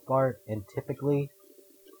humongous health bar, and typically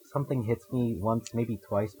something hits me once, maybe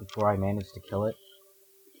twice before I manage to kill it.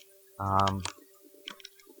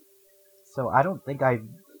 So I don't think I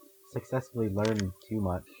successfully learned too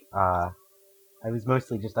much. I was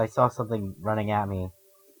mostly just, I saw something running at me,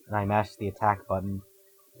 and I mashed the attack button,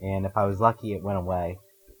 and if I was lucky, it went away.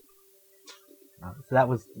 So that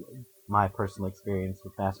was my personal experience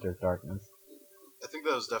with Master of Darkness. I think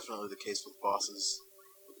that was definitely the case with bosses.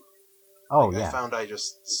 Oh, Like, yeah. I found I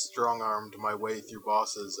just strong-armed my way through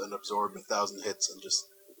bosses and absorbed 1,000 hits and just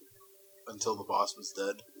until the boss was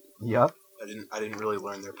dead. Yup. I didn't really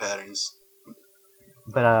learn their patterns.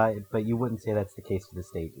 But you wouldn't say that's the case for the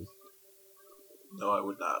stages. No, I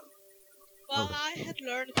would not. Well, Okay. I had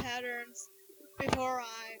learned patterns before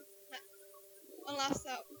unless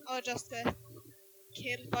I was just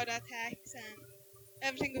killed by the attacks and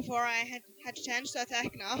everything before I had to change the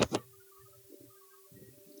attack now.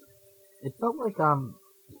 It felt like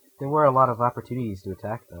there were a lot of opportunities to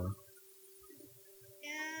attack though.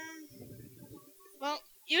 Yeah. Well,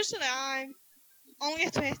 usually I only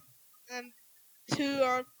get to hit 2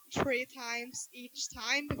 or 3 times each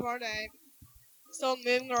time before they start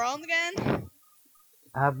moving around again.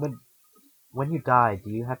 But when you die,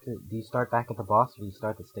 do you start back at the boss or do you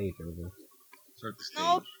start the stage over? Start the stage.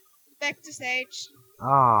 No, back to stage.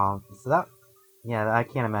 Oh, so I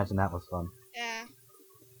can't imagine that was fun. Yeah.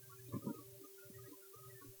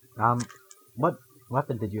 What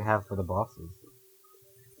weapon did you have for the bosses?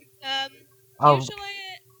 Usually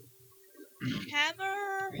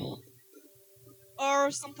hammer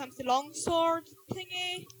or sometimes the longsword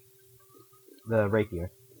thingy. The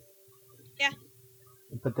rapier. Yeah.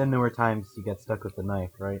 But then there were times you get stuck with the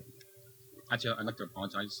knife, right? Actually, I'd like to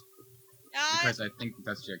apologize I because I think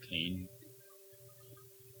that's your cane.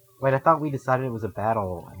 Wait, I thought we decided it was a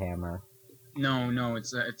battle hammer. No,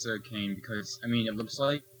 it's a cane because I mean it looks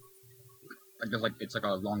like it's like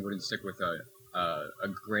a long wooden stick with a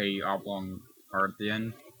gray oblong part at the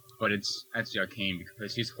end, but it's actually a cane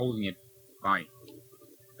because he's holding it by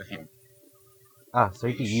the hand. Ah, so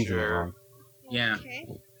you Are can you use it sure? wrong. Yeah. Okay.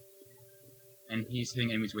 and he's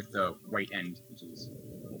hitting enemies with the white end, which is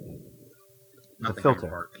not The the hammer filter.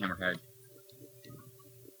 part, the hammerhead.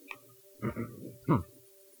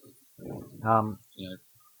 Yeah.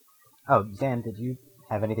 Oh, Zan, did you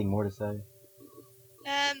have anything more to say?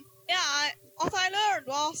 What I learned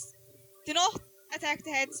was do not attack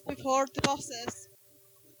the heads before the bosses.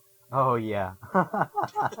 Oh, yeah.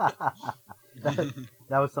 that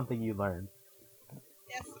was something you learned.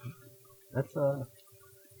 Yes. That's,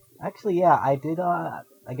 Actually, yeah, I did, I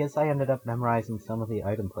guess I ended up memorizing some of the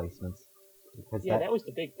item placements. Because Yeah, that was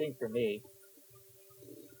the big thing for me.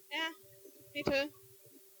 Yeah, me too.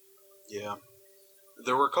 Yeah.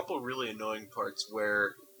 There were a couple really annoying parts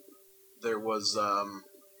where there was an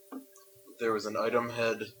item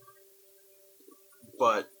head,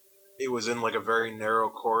 but it was in like a very narrow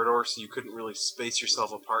corridor, so you couldn't really space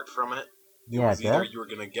yourself apart from it. It Yeah, was either that- you were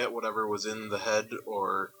gonna get whatever was in the head,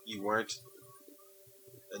 or you weren't.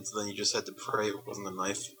 And so then you just had to pray it wasn't a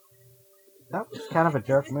knife. That was kind of a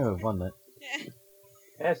jerk move, wasn't it? Yeah.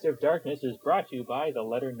 Master of Darkness is brought to you by the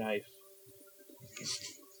letter knife.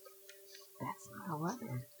 That's not a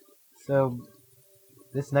letter. So,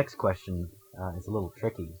 this next question is a little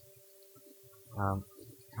tricky.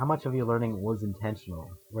 How much of your learning was intentional?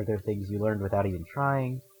 Were there things you learned without even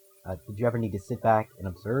trying? Did you ever need to sit back and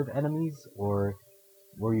observe enemies? Or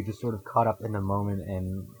were you just sort of caught up in the moment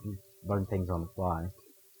and you learned things on the fly?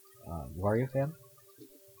 Wario fan?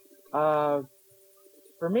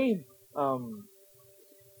 For me,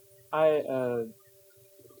 I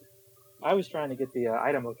was trying to get the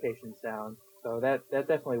item locations down, so that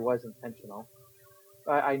definitely was intentional.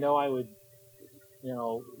 I know I would,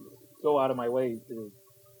 go out of my way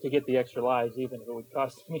to get the extra lives, even if it would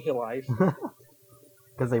cost me a life.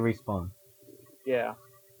 Because they respawn. Yeah,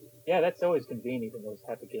 that's always convenient in those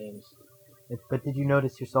type of games. But did you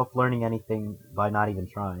notice yourself learning anything by not even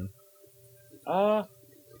trying? No,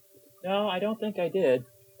 I don't think I did.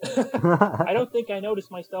 I don't think I noticed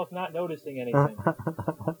myself not noticing anything.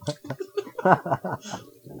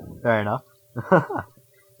 Fair enough.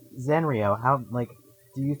 Zanrio,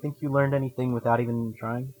 do you think you learned anything without even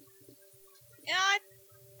trying? Yeah,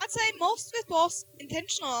 I'd say most of it was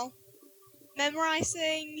intentional.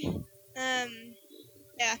 Memorizing,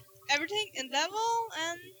 everything in level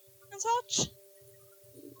and such.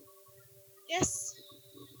 Yes.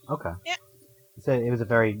 Okay. Yeah. So it was a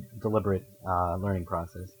very deliberate learning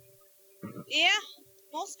process. Yeah,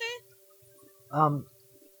 mostly.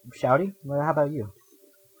 Shouty, well, how about you?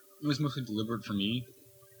 It was mostly deliberate for me.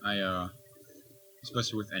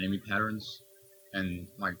 Especially with enemy patterns, and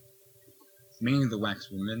mainly the wax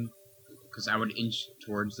women, because I would inch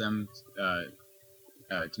towards them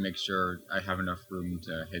to make sure I have enough room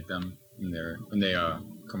to hit them when they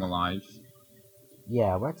come alive.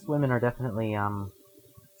 Yeah, wax women are definitely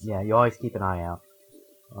you always keep an eye out.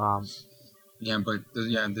 Yeah, but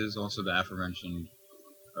there's also the aforementioned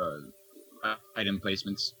item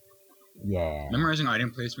placements. Yeah. Memorizing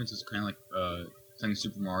item placements is kind of like playing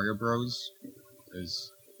Super Mario Bros.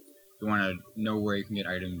 Because you want to know where you can get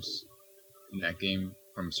items in that game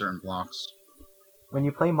from certain blocks. When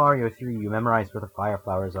you play Mario 3, you memorize where the fire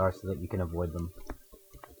flowers are so that you can avoid them.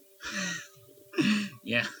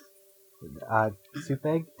 Yeah.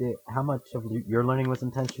 Supeg, how much of your learning was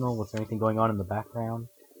intentional? Was there anything going on in the background?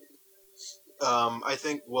 I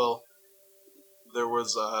think, well, there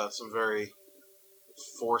was some very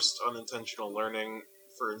forced unintentional learning.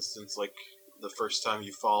 For instance, like the first time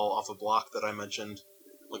you fall off a block that I mentioned,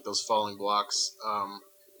 like those falling blocks,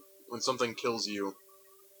 when something kills you,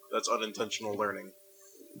 that's unintentional learning.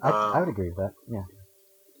 I would agree with that, yeah.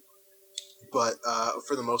 But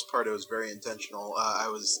for the most part, it was very intentional. I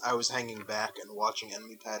was hanging back and watching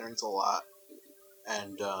enemy patterns a lot,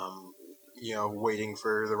 and waiting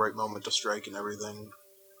for the right moment to strike and everything.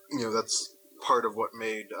 That's part of what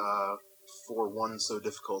made 4-1 so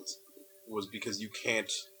difficult, was because you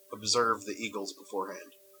can't observe the eagles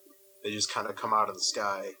beforehand. They just kind of come out of the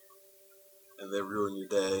sky, and they ruin your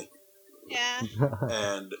day. Yeah.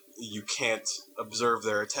 And you can't observe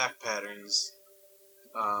their attack patterns.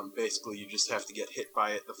 Basically, you just have to get hit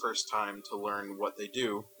by it the first time to learn what they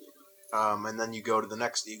do. And then you go to the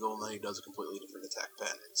next eagle, and then he does a completely different attack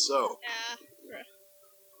pattern. So, Yeah.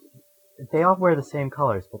 They all wear the same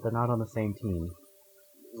colors, but they're not on the same team.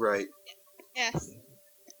 right. Yes.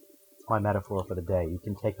 It's my metaphor for the day. You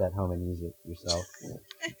can take that home and use it yourself.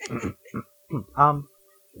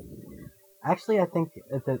 Actually, I think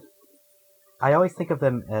that I always think of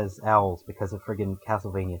them as owls because of friggin'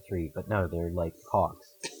 Castlevania 3, but no, they're like hawks.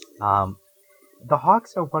 The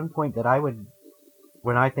hawks are one point that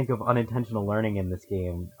when I think of unintentional learning in this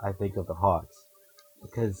game, I think of the hawks.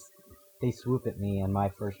 Because they swoop at me and my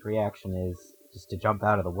first reaction is just to jump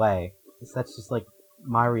out of the way. That's just like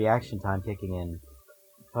my reaction time kicking in.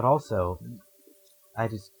 But also, I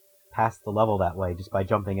just passed the level that way just by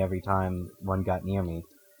jumping every time one got near me.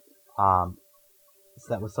 So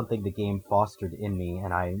that was something the game fostered in me,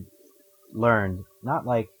 and I learned, not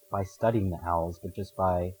like by studying the owls, but just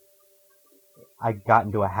by... I got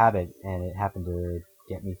into a habit, and it happened to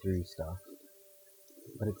get me through stuff.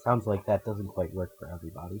 But it sounds like that doesn't quite work for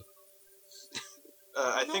everybody.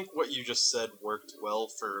 I think what you just said worked well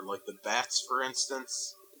for like the bats, for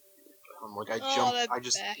instance.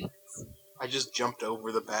 I just jumped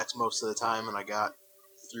over the bats most of the time, and I got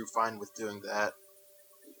through fine with doing that.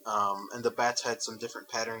 And the bats had some different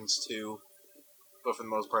patterns too, but for the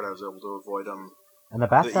most part, I was able to avoid them. And the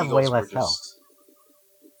bats have way eagles less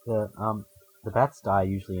were health. The bats die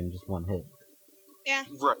usually in just one hit. Yeah.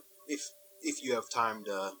 Right. If you have time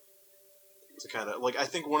to kind of like, I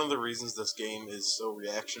think one of the reasons this game is so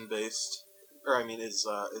reaction based, or I mean is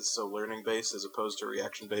so learning based as opposed to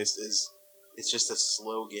reaction based, is it's just a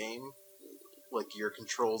slow game. Like your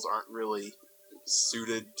controls aren't really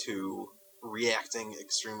suited to reacting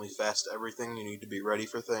extremely fast to everything. You need to be ready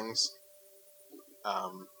for things,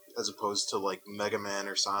 as opposed to like Mega Man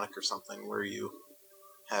or Sonic or something where you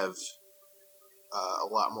have a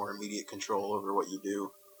lot more immediate control over what you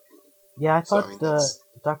do. Yeah, I thought that's...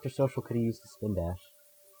 Dr. Social could have used the spin dash.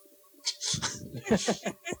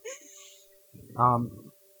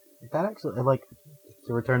 That actually, like,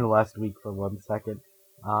 to return to last week for 1 second,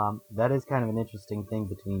 that is kind of an interesting thing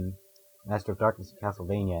between Master of Darkness and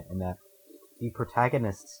Castlevania, in that the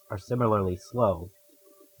protagonists are similarly slow,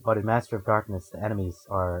 but in Master of Darkness, the enemies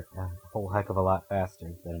are a whole heck of a lot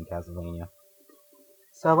faster than in Castlevania.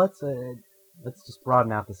 So let's just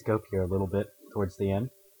broaden out the scope here a little bit towards the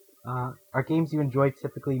end. Are games you enjoy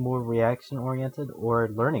typically more reaction-oriented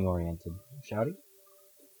or learning-oriented? Shouty?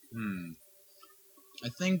 I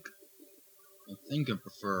think I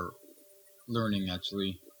prefer learning,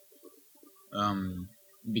 actually.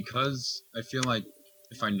 Because I feel like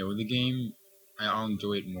if I know the game, I'll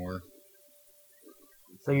enjoy it more.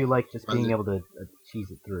 So you like just being able to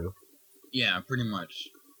cheese it through? Yeah, pretty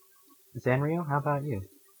much. Zanrio, how about you?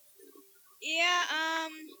 Yeah, I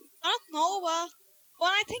don't know, but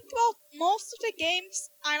when I think about most of the games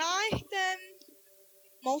I like, then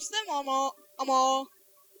most of them are more about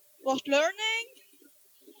learning.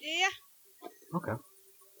 Yeah. Okay.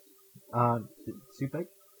 Supek?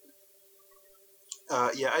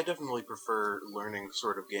 Yeah, I definitely prefer learning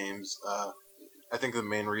sort of games. I think the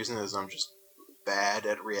main reason is I'm just bad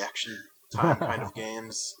at reaction time kind of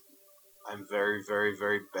games. I'm very, very,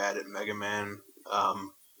 very bad at Mega Man.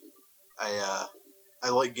 I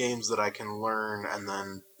like games that I can learn and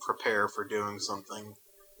then prepare for doing something.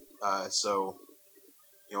 So,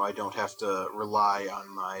 I don't have to rely on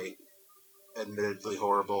my admittedly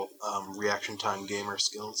horrible reaction time gamer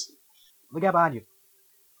skills. Look out behind you.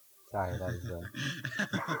 Sorry, that is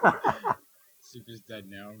Super's dead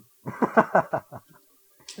now.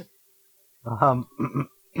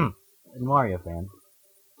 Mario fan.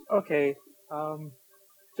 Okay,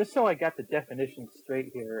 just so I got the definition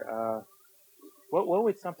straight here, what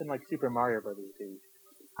would something like Super Mario Brothers be?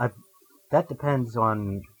 That depends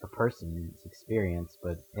on the person's experience,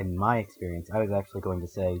 but in my experience, I was actually going to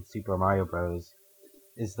say Super Mario Bros.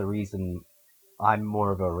 Is the reason I'm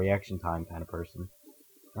more of a reaction time kind of person.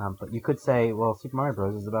 But you could say, well, Super Mario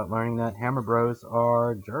Bros. Is about learning that Hammer Bros.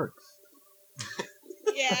 Are jerks.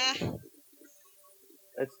 Yeah.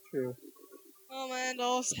 That's true. Oh man,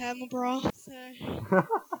 those Hammer Bros.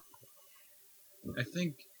 I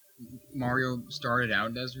think Mario started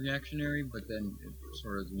out as reactionary, but then it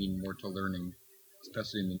sort of leaned more to learning,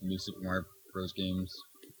 especially in the new Super Mario Bros. Games.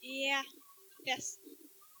 Yeah. Yes.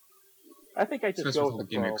 I think I just Especially go with with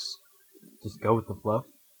the the flow. gimmicks. Just go with the flow.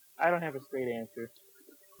 I don't have a straight answer.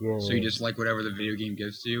 Yeah. So you just like whatever the video game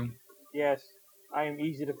gives to you? Yes, I am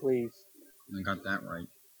easy to please. I got that right.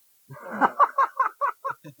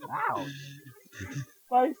 Wow.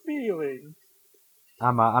 My feelings.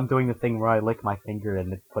 I'm doing the thing where I lick my finger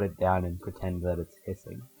and put it down and pretend that it's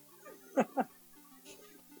hissing.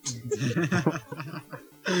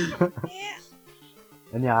 Yeah.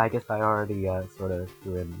 And yeah, I guess I already sort of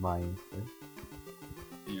threw in my answer.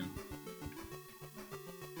 Yeah.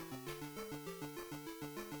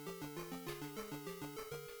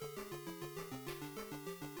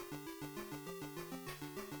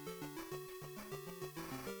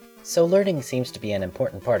 So learning seems to be an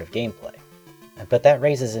important part of gameplay. But that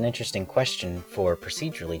raises an interesting question for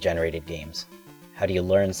procedurally generated games. How do you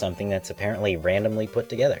learn something that's apparently randomly put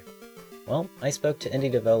together? Well, I spoke to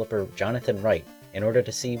indie developer Jonathan Wright, in order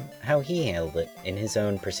to see how he handled it in his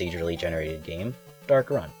own procedurally generated game, Dark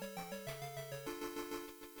Run.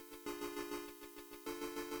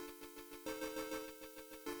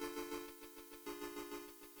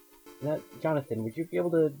 Now, Jonathan, would you be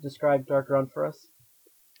able to describe Dark Run for us?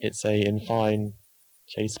 It's a infinite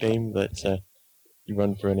chase game that you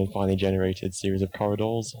run through an infinitely generated series of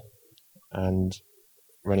corridors, and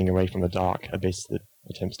running away from the dark abyss that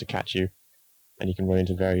attempts to catch you, and you can run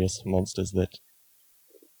into various monsters that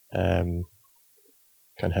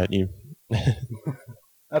can hurt you.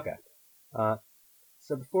 Okay.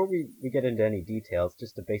 So before we get into any details,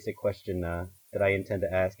 just a basic question that I intend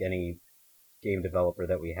to ask any game developer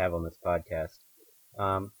that we have on this podcast.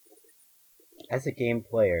 As a game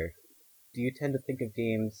player, do you tend to think of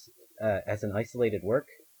games as an isolated work?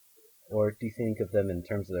 Or do you think of them in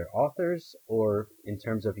terms of their authors, or in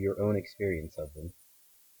terms of your own experience of them?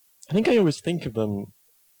 I think I always think of them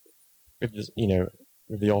with this,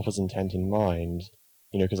 with the author's intent in mind,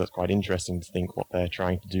 because that's quite interesting to think what they're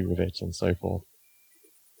trying to do with it and so forth.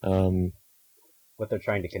 What they're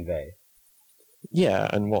trying to convey. Yeah,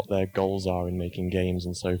 and what their goals are in making games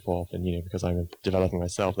and so forth, and because I'm a developer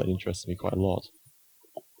myself, that interests me quite a lot.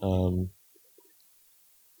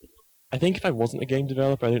 I think if I wasn't a game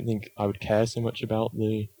developer, I don't think I would care so much about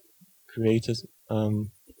the creators.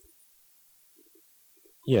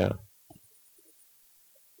 Yeah.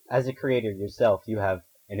 As a creator yourself, you have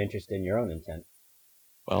an interest in your own intent.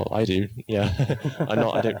 Well, I do, yeah. I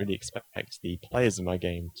don't really expect the players of my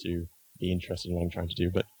game to be interested in what I'm trying to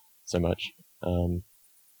do, but so much.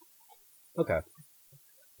 Okay.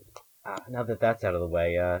 Now that that's out of the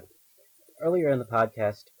way, earlier in the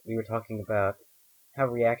podcast, we were talking about how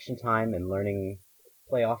reaction time and learning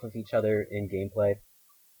play off of each other in gameplay.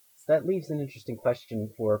 So that leaves an interesting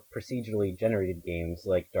question for procedurally generated games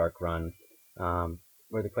like Dark Run,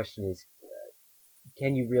 where the question is,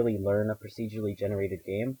 can you really learn a procedurally generated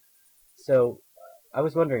game? So, I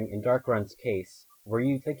was wondering, in Dark Run's case, were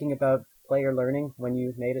you thinking about player learning when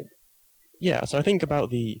you made it? Yeah, so I think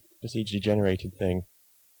about the procedurally generated thing.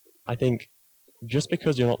 I think just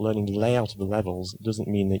because you're not learning the layout of the levels doesn't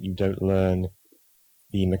mean that you don't learn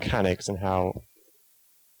the mechanics and how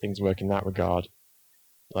things work in that regard.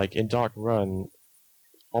 Like in Dark Run,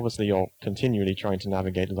 obviously you're continually trying to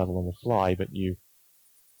navigate the level on the fly, but you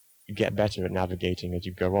get better at navigating as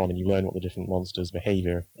you go on, and you learn what the different monsters'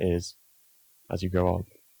 behavior is as you go on.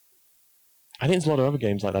 I think there's a lot of other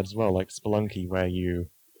games like that as well, like Spelunky, where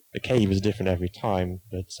the cave is different every time,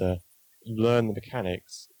 but you learn the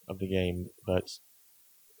mechanics of the game, but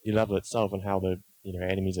the level itself and how the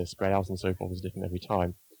enemies are spread out and so forth is different every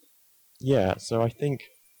time. Yeah, so I think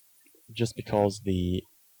just because the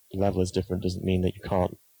level is different doesn't mean that you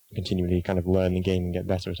can't continually kind of learn the game and get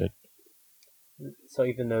better at it. So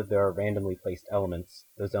even though there are randomly placed elements,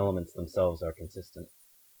 those elements themselves are consistent.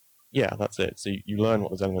 Yeah, that's it. So you learn what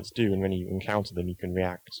those elements do, and when you encounter them, you can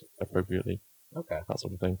react appropriately. Okay. That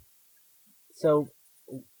sort of thing. So,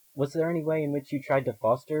 was there any way in which you tried to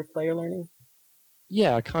foster player learning?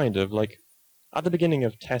 Yeah, kind of. Like, at the beginning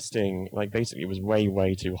of testing, basically it was way,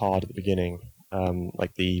 way too hard at the beginning.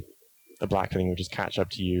 The black thing would just catch up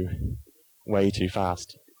to you way too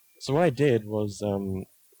fast. So what I did was,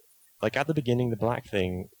 at the beginning, the black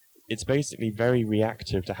thing, it's basically very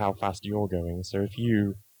reactive to how fast you're going. So if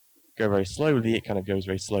you go very slowly, it kind of goes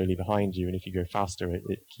very slowly behind you, and if you go faster,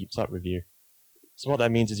 it keeps up with you. So what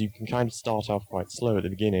that means is you can kind of start off quite slow at the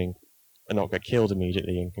beginning and not get killed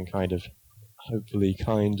immediately, and can kind of, hopefully,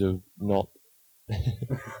 not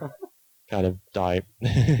kind of die,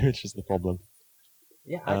 which is the problem.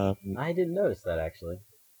 Yeah, I didn't notice that, actually.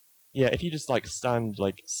 Yeah, if you just stand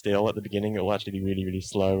still at the beginning, it will actually be really, really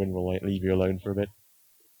slow and will leave you alone for a bit.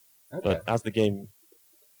 Okay. But as the game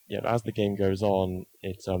goes on,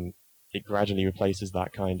 it gradually replaces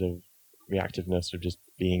that kind of reactiveness of just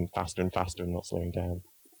being faster and faster and not slowing down.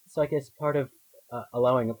 So I guess part of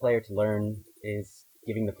allowing a player to learn is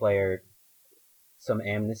giving the player some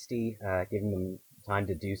amnesty, giving them time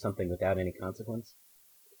to do something without any consequence.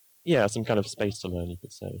 Yeah, some kind of space to learn, you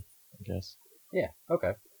could say, I guess. Yeah,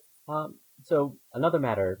 okay. So another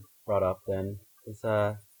matter brought up then is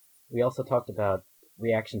we also talked about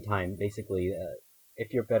reaction time. Basically,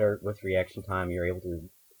 if you're better with reaction time, you're able to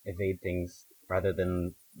evade things rather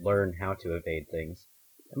than learn how to evade things.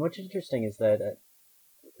 And what's interesting is that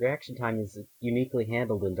reaction time is uniquely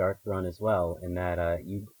handled in Dark Run as well, in that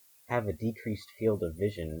you have a decreased field of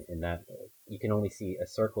vision in that you can only see a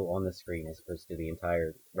circle on the screen as opposed to the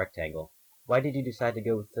entire rectangle. Why did you decide to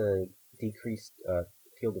go with the decreased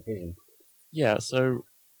field of vision? Yeah, so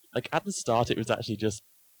at the start it was actually just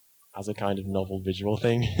as a kind of novel visual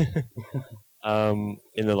thing. in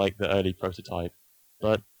the early prototype,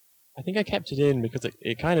 but I think I kept it in because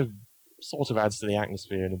it kind of sort of adds to the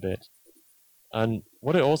atmosphere in a bit. And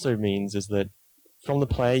what it also means is that from the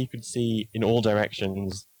player you could see in all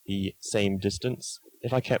directions the same distance.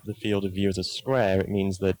 If I kept the field of view as a square, it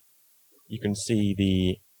means that you can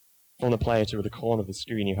see from the player to the corner of the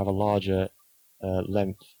screen, you have a larger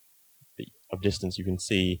length of distance you can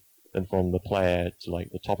see than from the player to like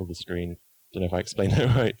the top of the screen. Don't know if I explained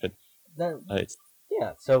that right, but it's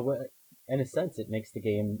Yeah, so in a sense, it makes the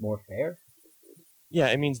game more fair. yeah,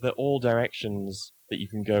 it means that all directions that you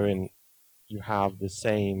can go in, you have the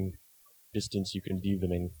same distance you can view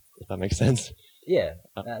them in. If that makes sense. Yeah,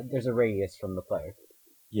 there's a radius from the player.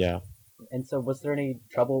 Yeah. And so, was there any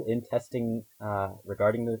trouble in testing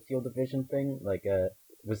regarding the field of vision thing? Like,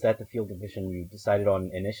 was that the field of vision you decided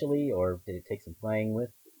on initially, or did it take some playing with?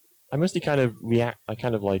 I mostly kind of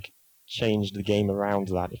changed the game around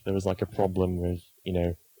that. If there was like a problem with,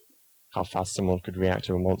 how fast someone could react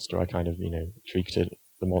to a monster, I kind of, tweaked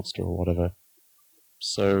the monster or whatever.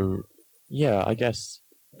 So, yeah, I guess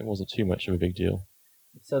it wasn't too much of a big deal.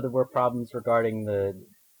 So there were problems regarding the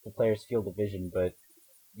player's field of vision, but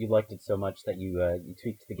you liked it so much that you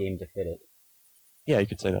tweaked the game to fit it. Yeah, you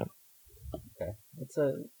could say that. Okay, that's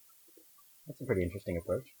a pretty interesting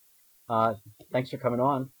approach. Thanks for coming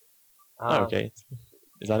on. Okay,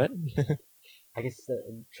 is that it? I guess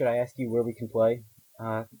should I ask you where we can play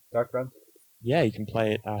Dark Realm? Yeah, you can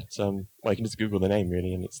play it at you can just Google the name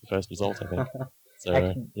really, and it's the first result, I think.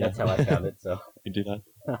 So yeah. That's how I found it. So you can do that.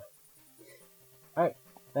 All right,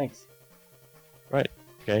 thanks. Right.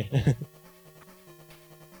 Okay.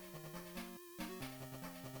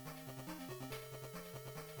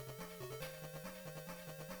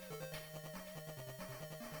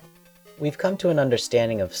 We've come to an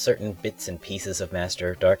understanding of certain bits and pieces of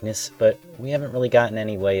Master of Darkness, but we haven't really gotten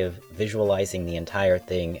any way of visualizing the entire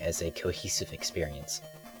thing as a cohesive experience.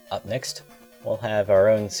 Up next, we'll have our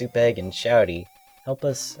own Soupegg and Shouty help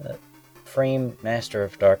us frame Master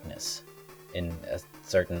of Darkness in a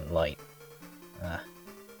certain light.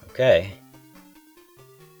 Okay.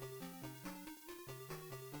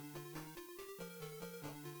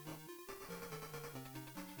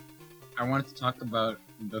 I wanted to talk about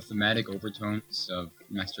the thematic overtones of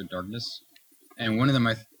Master of Darkness, and one of them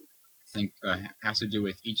I think has to do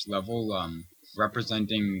with each level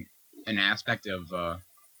representing an aspect of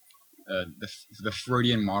the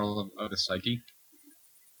Freudian model of the psyche.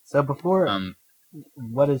 So before,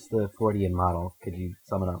 what is the Freudian model? Could you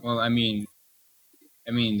sum it up? Well, I mean,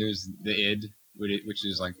 there's the id, which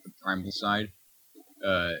is like the primal side,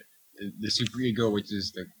 the superego, which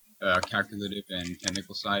is the calculative and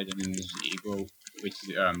technical side, and then there's the ego, which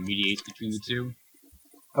mediates between the two.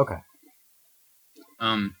 Okay.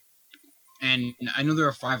 And I know there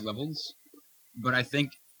are 5 levels, but I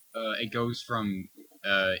think it goes from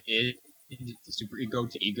id to superego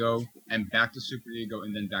to ego, and back to superego,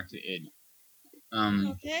 and then back to id.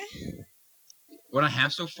 Okay. What I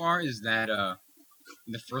have so far is that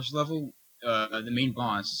in the first level, the main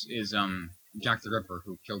boss is Jack the Ripper,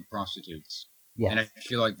 who killed prostitutes. Yes. And I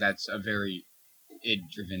feel like that's a very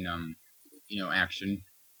id-driven, action.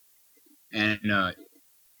 And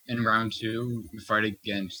in round 2, we fight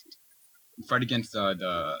against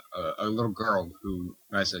a little girl who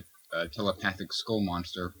has a telepathic skull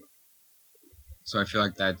monster. So I feel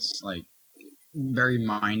like that's like very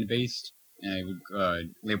mind-based, and I would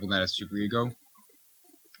label that as superego.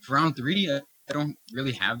 For round 3, I don't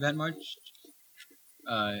really have that much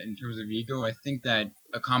in terms of ego. I think that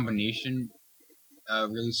a combination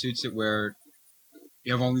really suits it, where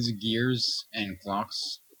you have all these gears and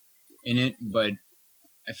clocks in it, but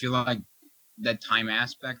I feel like that time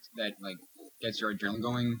aspect that like gets your adrenaline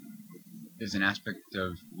going is an aspect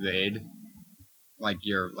of the id, like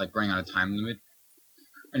you're like running on a time limit.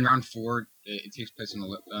 In round 4, it takes place in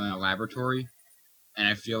a laboratory, and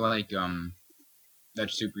I feel like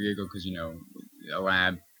that's superego because a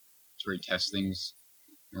lab, it's where you test things,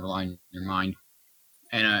 you rely on your mind.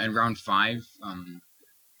 And in round 5, I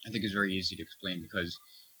think it's very easy to explain because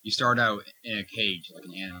you start out in a cage like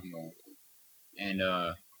an animal, and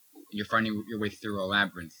you're finding your way through a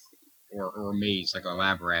labyrinth or a maze like a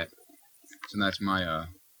lab rat. So that's my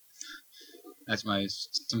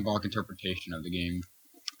symbolic interpretation of the game.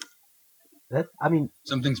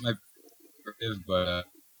 Some things might be repetitive, but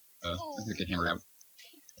I think I can hammer it out.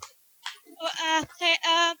 Okay,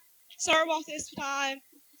 sorry about this time.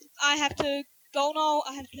 I have to go now.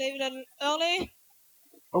 I have to leave a little early.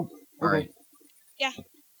 Oh, okay. Alright. Yeah.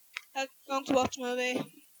 I'm going to watch a movie.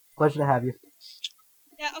 Pleasure to have you.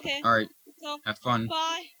 Yeah, okay. Alright. So, Have fun.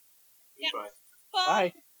 bye. Yeah. Bye.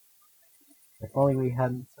 Bye. Bye. If only we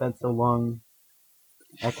hadn't spent so long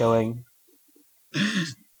echoing.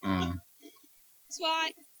 Uh,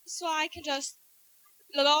 So I can just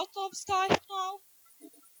load up Skype now.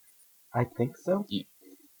 I think so. yeah.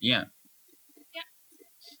 Yeah.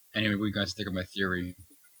 Anyway, we gotta stick with my theory.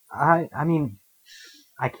 I mean,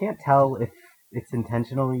 I can't tell if it's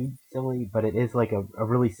intentionally silly, but it is like a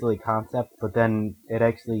really silly concept, but then it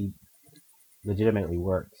actually legitimately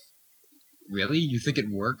works. Really? You think it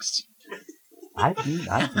works? I do.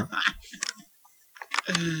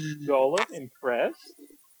 Golem, impressed?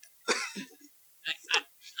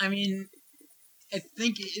 I mean, I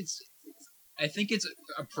think it's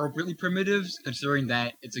appropriately primitive, considering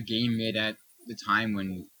that it's a game made at the time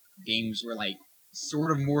when games were like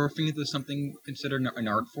sort of morphing into something considered an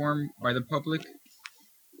art form by the public,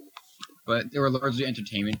 but they were largely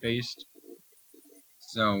entertainment based.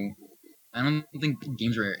 So I don't think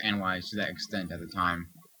games were analyzed to that extent at the time.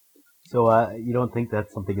 So, you don't think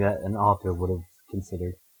that's something that an author would have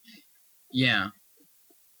considered? Yeah.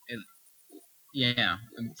 Yeah,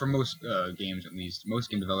 for most games at least, most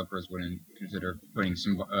game developers wouldn't consider putting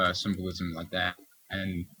symbolism like that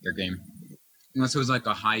in their game, unless it was like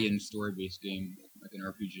a high-end story-based game, like an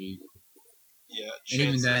RPG. Yeah, And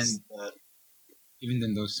even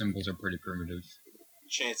then, those symbols are pretty primitive.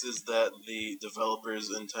 chances that the developers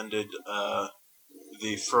intended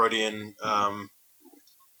the Freudian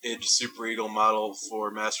id Super Eagle model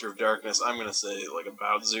for Master of Darkness, I'm gonna say like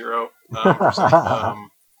about 0.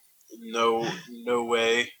 No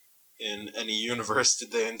way in any universe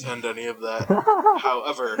did they intend any of that.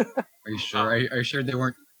 However, Are you sure? Are you sure they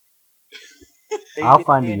weren't? I'll They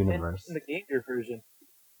find the didn't universe. In the Game Gear version.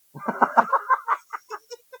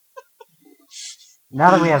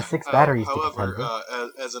 Now that we have 6 batteries to however,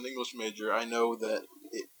 contend with. as an English major, I know that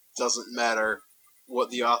it doesn't matter what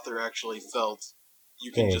the author actually felt.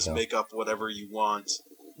 You can There you just go. make up whatever you want,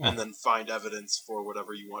 Yeah. and then find evidence for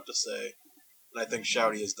whatever you want to say. And I think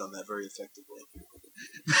Shouty has done that very effectively.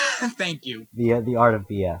 Thank you. The art of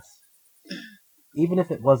BS. Even if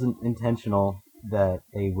it wasn't intentional that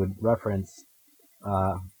they would reference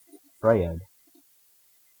Freya,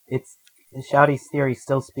 Shouty's theory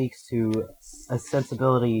still speaks to a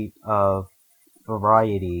sensibility of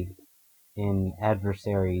variety in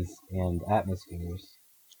adversaries and atmospheres.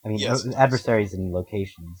 I mean, Yes, it does. adversaries and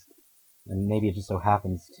locations. And maybe it just so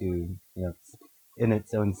happens to, in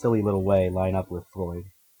its own silly little way, line up with Floyd.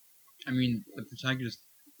 I mean, the protagonist's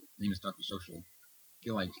name is Dr. Social. I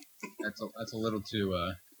feel like that's a little too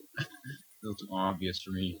obvious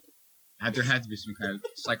for me. There had to be some kind of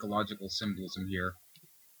psychological symbolism here.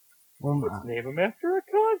 Well, Let's name him after a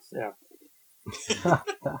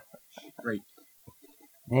concept. Great.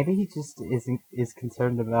 maybe he just is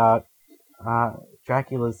concerned about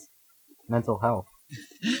Dracula's mental health.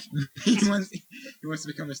 he wants to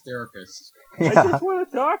become a therapist. I Yeah. just want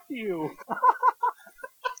to talk to you.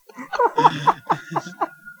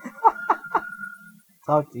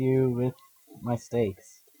 Talk to you with my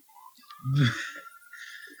stakes.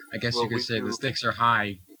 I guess Well, you could we say do- the stakes are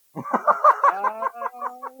high.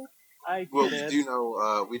 I Well, get we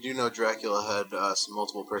it. do know Dracula had some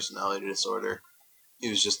multiple personality disorder. He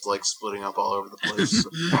was just like splitting up all over the place.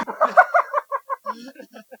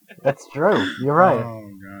 That's true. You're right. Oh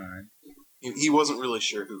god. He wasn't really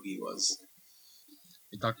sure who he was.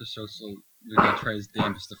 Dr. Social is gonna try his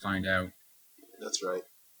damnedest to find out. That's right.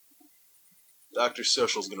 Dr.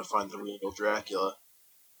 Social's gonna find the real Dracula,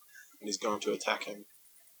 and he's going to attack him.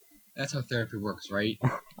 That's how therapy works, right?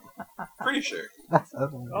 Pretty sure.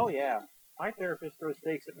 Oh yeah, my therapist throws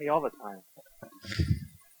stakes at me all the time.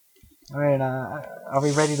 Alright, are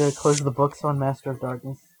we ready to close the books on Master of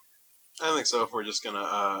Darkness? I think so. If we're just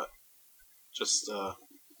gonna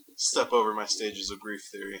step over my stages of grief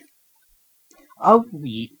theory. Oh,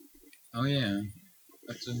 Oh yeah.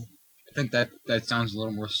 I think that sounds a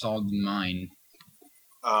little more solid than mine.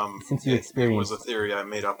 Since you It experienced- was a theory I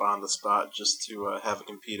made up on the spot just to have a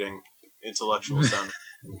competing intellectual sound.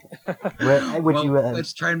 would Well, you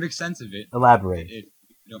let's try and make sense of it, elaborate? if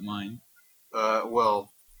you don't mind. Well,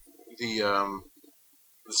 the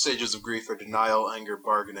stages of grief are denial, anger,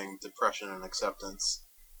 bargaining, depression, and acceptance.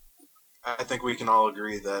 I think we can all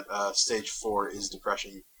agree that stage 4 is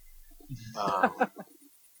depression.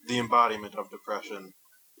 The embodiment of depression.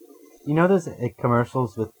 You know those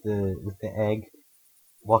commercials with the egg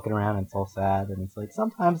walking around and it's all sad and it's like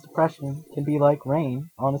sometimes depression can be like rain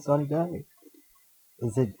on a sunny day.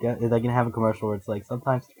 Is they gonna have a commercial where it's like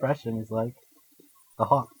sometimes depression is like the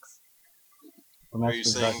Hawks? From Are you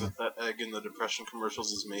Master of saying Darkness. that egg in the depression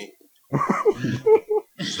commercials is me?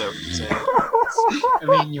 Is that what you're saying? I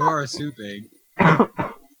mean, you are a soup egg.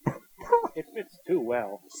 It fits too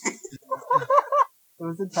well. It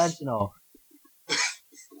was intentional.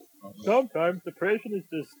 Sometimes depression is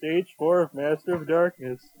just stage 4 of Master of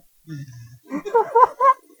Darkness.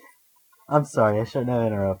 I'm sorry, I shouldn't have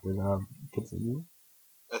interrupted. Continue.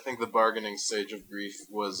 I think the bargaining stage of grief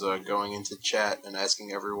was going into chat and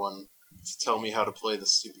asking everyone to tell me how to play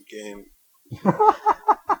this stupid game.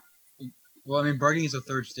 Well, I mean, bargaining is the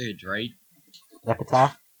third stage, right?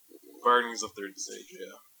 Epitaph? Bargaining's the third stage,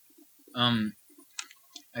 yeah.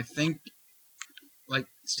 I think, like,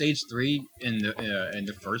 stage 3 in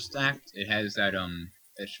the first act, it has that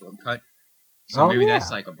shortcut. So maybe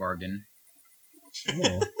that's like a bargain.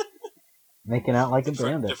 Yeah. Making out like a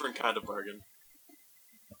bandit. Different kind of bargain.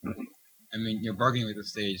 I mean, you're bargaining with the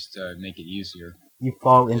stage to make it easier. You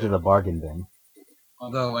fall into the bargain bin.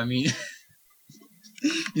 Although, I mean,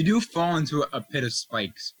 you do fall into a pit of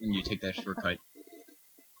spikes when you take that shortcut.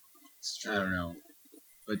 It's true. I don't know.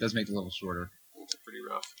 But it does make the level shorter. It's pretty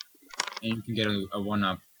rough. And you can get a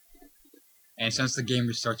 1-up. And since the game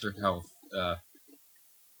restarts your health, when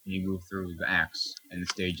you move through the acts and the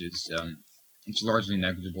stages, it's largely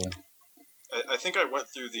negligible. I think I went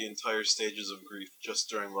through the entire stages of grief just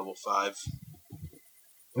during level 5.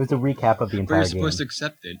 It was a recap of the But entire you're game. supposed to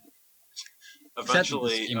accept it.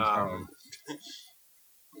 Eventually,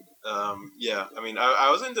 yeah, I mean, I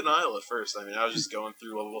was in denial at first. I mean, I was just going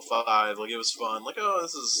through level 5, like, it was fun, like, oh,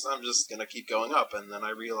 I'm just gonna keep going up, and then I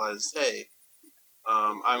realized, hey,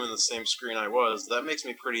 I'm in the same screen I was, that makes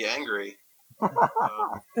me pretty angry.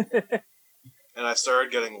 And I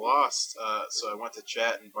started getting lost, so I went to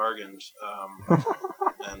chat and bargained,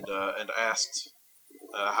 and asked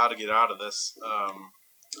how to get out of this.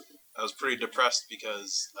 I was pretty depressed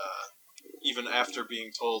because even after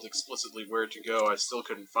being told explicitly where to go, I still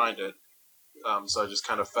couldn't find it. So I just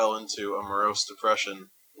kind of fell into a morose depression,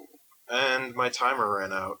 and my timer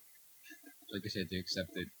ran out. Like I said, to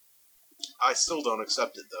accept it. I still don't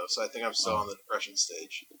accept it, though, so I think I'm still on the depression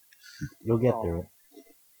stage. You'll get through it.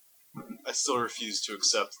 I still refuse to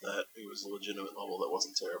accept that it was a legitimate level that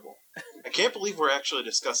wasn't terrible. I can't believe we're actually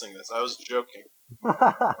discussing this. I was joking.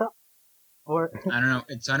 Or I don't know,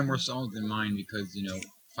 it sounded more solid than mine because,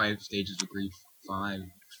 5 stages of grief. 5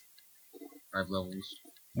 levels.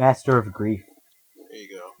 Master of Grief There you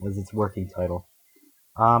go. was its working title.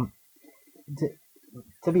 To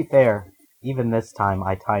be fair, even this time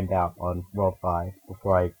I timed out on World 5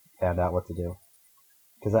 before I found out what to do.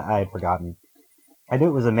 Because I had forgotten. I knew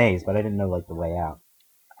it was a maze, but I didn't know, like, the way out.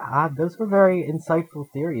 Those were very insightful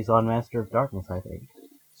theories on Master of Darkness, I think.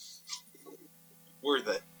 Were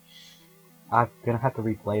they? I'm gonna have to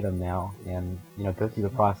replay them now and, go through the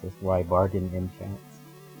process where I bargain enchants.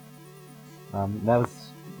 That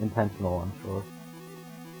was intentional, I'm sure.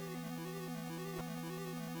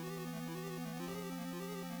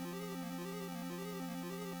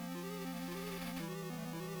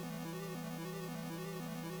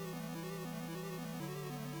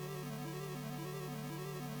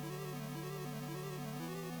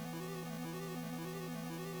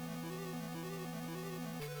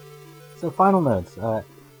 So, final notes.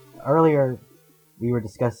 Earlier, we were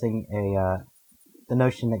discussing the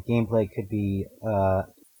notion that gameplay could be a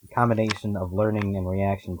combination of learning and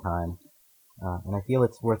reaction time. And I feel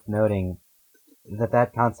it's worth noting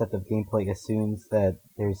that concept of gameplay assumes that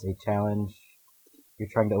there's a challenge you're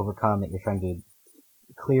trying to overcome, that you're trying to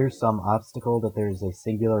clear some obstacle, that there's a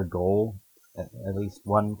singular goal, at least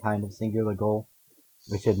one kind of singular goal,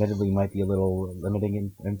 which admittedly might be a little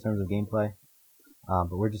limiting in terms of gameplay.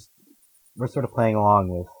 But we're sort of playing along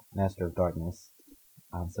with Master of Darkness,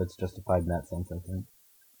 so it's justified in that sense, I think.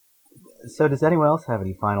 So does anyone else have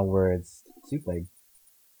any final words? Soupleg.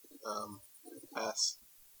 Pass.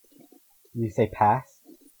 Did you say pass?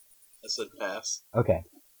 I said pass. Okay.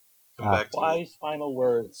 Come back to me. Wise final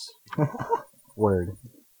words. Word.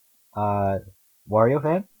 Wario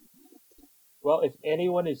fan? Well, if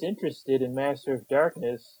anyone is interested in Master of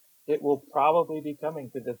Darkness, it will probably be coming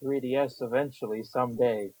to the 3DS eventually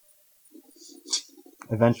someday.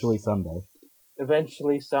 Eventually someday.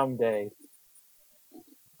 Eventually someday.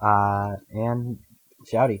 And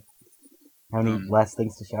Shouty. How many last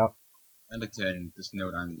things to shout? I'd like to end this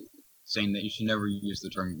note on saying that you should never use the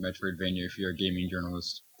term Metroidvania if you're a gaming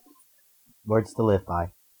journalist. Words to live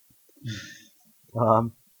by.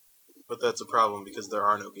 But that's a problem because there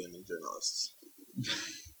are no gaming journalists.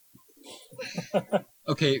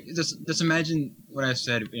 Okay, just imagine what I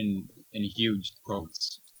said in huge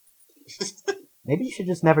quotes. Maybe you should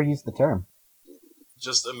just never use the term.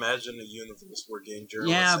 Just imagine a universe where game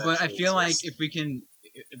journalists. Yeah, but I actually feel like exist.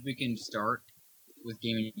 if we can start with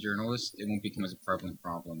gaming journalists, it won't become as a prevalent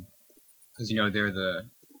problem because they're the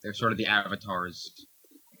They're sort of the avatars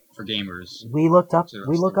for gamers. We look up So to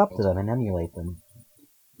it's them and emulate them.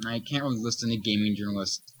 I can't really list any gaming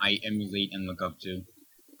journalists I emulate and look up to.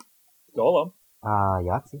 Golem.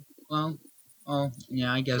 Yahtzee. Well,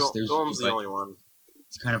 yeah, I guess there's. Golem's the but only one.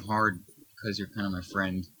 It's kind of hard because you're kind of my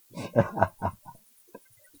friend.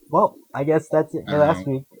 Well, I guess that's it for I last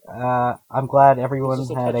week. I'm glad everyone Is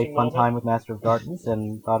this a had a touching fun moment? time with Master of Darkness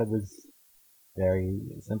and thought it was very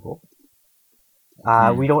simple.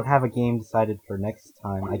 We don't have a game decided for next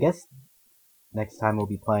time. I guess next time we'll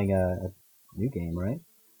be playing a new game, right?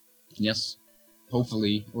 Yes.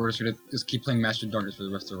 Hopefully, we're just gonna just keep playing Master of Darkness for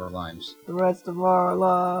the rest of our lives. The rest of our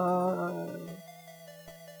lives.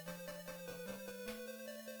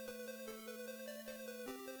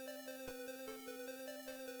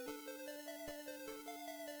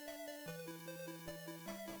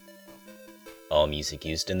 All music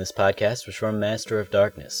used in this podcast was from Master of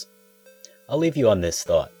Darkness. I'll leave you on this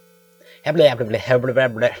thought.